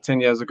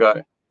 years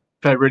ago.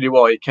 Played really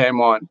well. He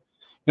came on.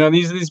 You know,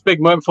 these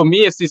big moments. For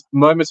me, it's these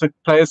moments when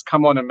players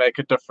come on and make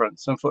a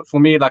difference. And for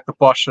me, like the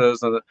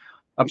Bosches, and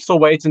I'm still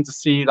waiting to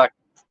see, like,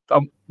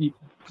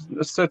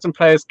 certain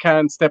players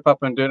can step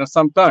up and do it, and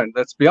some don't.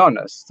 Let's be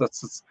honest.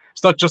 It's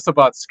not just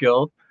about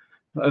skill.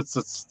 There's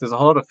a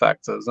whole lot of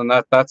factors, and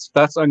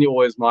that's only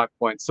always my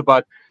point. It's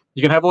about,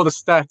 you can have all the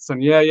stats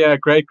and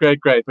great,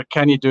 but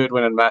can you do it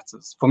when it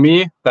matters? For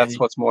me, that's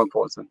what's more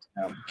important.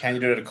 Can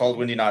you do it at a cold,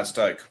 windy night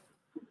Stoke?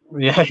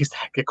 Yeah,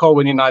 exactly. Cold,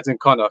 windy night in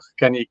Connacht.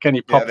 Can you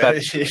pop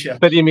that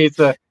 30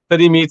 meter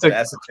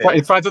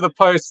in front of the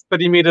post,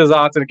 30 meters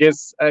out, and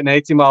against an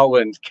 80-mile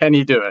wind? Can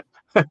you do it?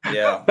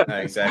 Yeah, no,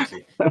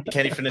 exactly.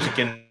 Can you finish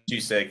again in 2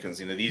 seconds?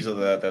 You know, these are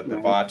the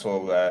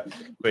vital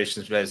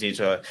questions players need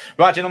to.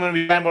 Right, gentlemen,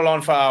 we ramble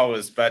on for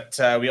hours, but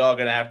we are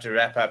going to have to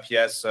wrap up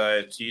here.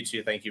 So to you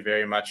two, thank you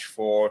very much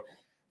for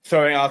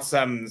throwing out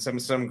some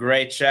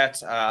great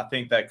chat. I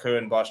think that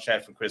Cohen Bosch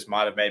chat from Chris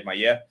might have made my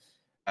year.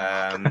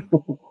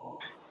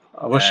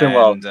 I wish him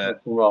well.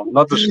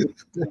 Not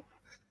the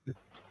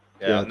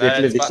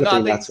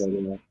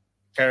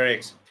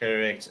Correct.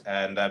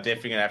 And I'm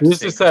definitely gonna have to.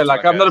 Used to say,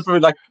 like, I'm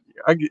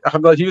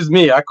not use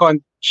me. I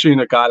can't tune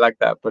a guy like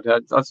that. But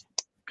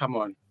come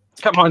on,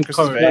 Cohen,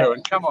 come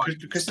on.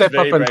 Chris is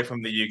very brave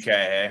from the UK.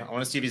 I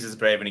want to see if he's as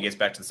brave when he gets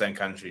back to the same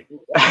country.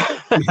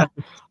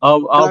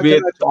 I'll be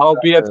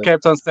at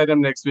Cape Town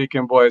Stadium next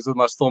weekend, boys, with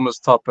my Stormers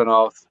top, and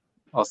I'll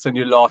send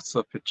you lots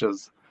of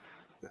pictures.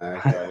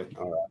 Okay,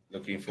 all right.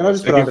 Looking forward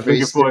to it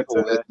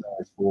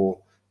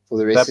for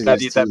the rest of the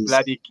teams.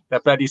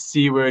 That bloody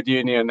C-word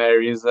union there,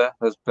 Reza.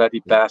 Those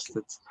bloody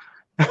bastards.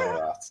 All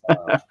right.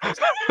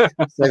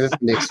 Save it for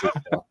next week.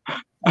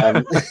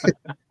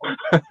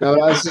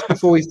 No, just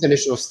before we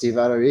finish off, Steve,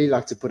 I'd really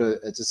like to put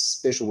a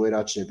special word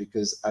out here,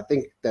 because I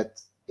think that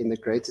in the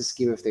greater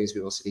scheme of things,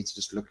 we also need to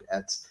just look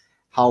at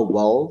how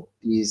well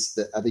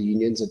the other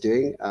unions are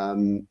doing.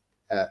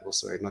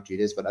 Sorry, not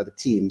unions, but other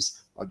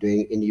teams are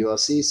doing in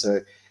URC. So,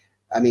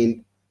 I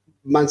mean,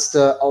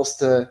 Munster,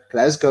 Ulster,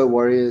 Glasgow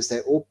Warriors,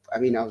 they all, I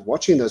mean, I was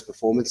watching those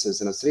performances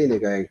and I was sitting there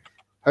going,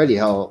 holy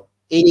hell,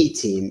 any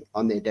team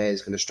on their day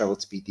is going to struggle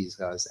to beat these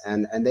guys.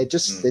 And they're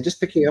just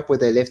picking up where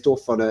they left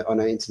off on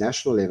an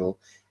international level,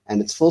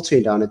 and it's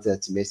filtering down at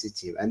that domestic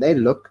team. And they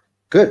look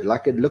good.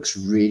 Like, it looks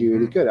really,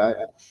 really good.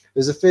 It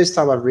was the first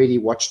time I've really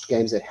watched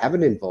games that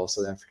haven't involved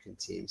South African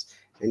teams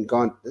and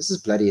gone, this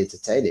is bloody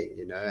entertaining,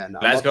 you know. And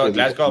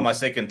Glasgow, my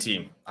second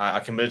team.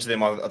 I committed to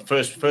them on the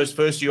first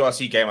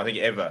URC game I think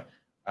ever.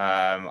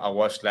 I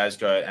watched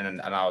Glasgow and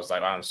I was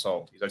like, I'm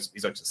sold. He's like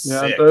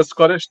sick.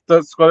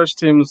 The Scottish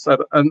teams,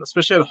 and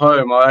especially at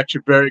home, are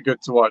actually very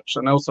good to watch.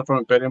 And also from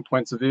a betting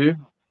point of view,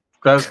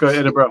 Glasgow,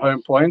 Edinburgh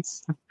home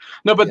points.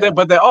 No, but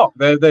they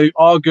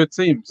are good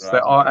teams. Right, they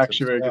are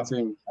actually very good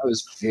teams. That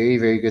was very,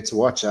 very good to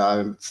watch.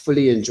 I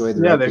fully enjoyed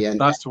the rugby. They're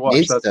nice to watch.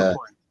 Leinster,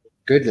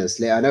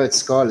 goodness, I know it's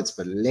Scarlets,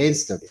 but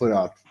Leinster put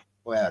out,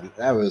 well,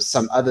 that was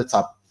some other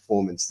type of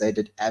performance. They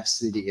did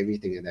absolutely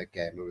everything in that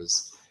game. It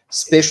was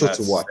special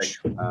to watch.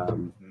 It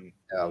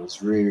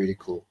was really, really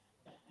cool.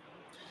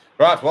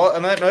 Right, well,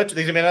 on that note,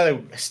 there's going to be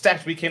another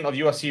stacked weekend of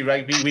URC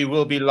rugby. We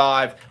will be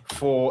live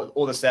for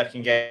all the South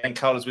African game, and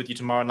Carl is with you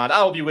tomorrow night.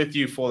 I will be with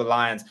you for the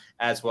Lions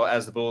as well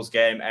as the Bulls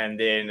game, and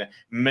then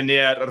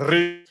Meneer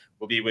Roos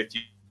will be with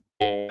you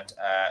for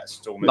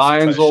Stormers.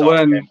 Lions will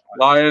win.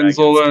 Lions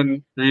will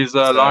win.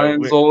 Reza,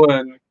 Lions will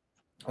win.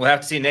 We'll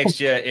have to see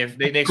next year if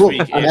next cool.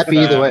 week. I'm happy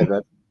either way,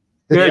 but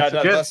good.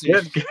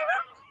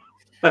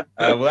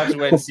 We'll have to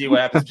wait and see what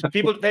happens.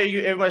 People, thank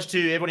you very much to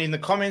everybody in the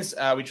comments.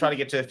 We try to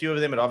get to a few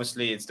of them, but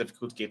obviously it's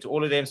difficult to get to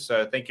all of them.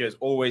 So thank you as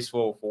always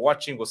for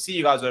watching. We'll see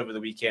you guys over the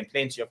weekend.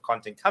 Plenty of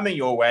content coming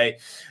your way.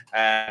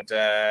 And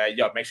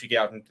make sure you get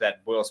out into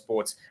that World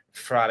Sports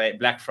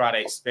Black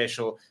Friday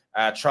special.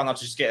 Try not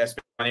to just get that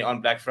money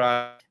on Black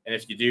Friday. And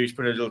if you do, just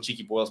put a little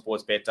cheeky World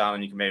Sports bet down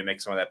and you can maybe make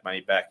some of that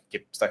money back.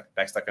 Get stuck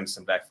into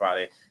some Black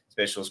Friday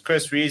specials.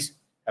 Chris, Rees,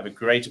 have a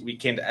great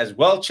weekend as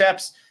well,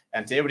 chaps.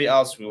 And to everybody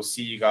else, we will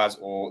see you guys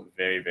all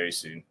very, very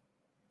soon.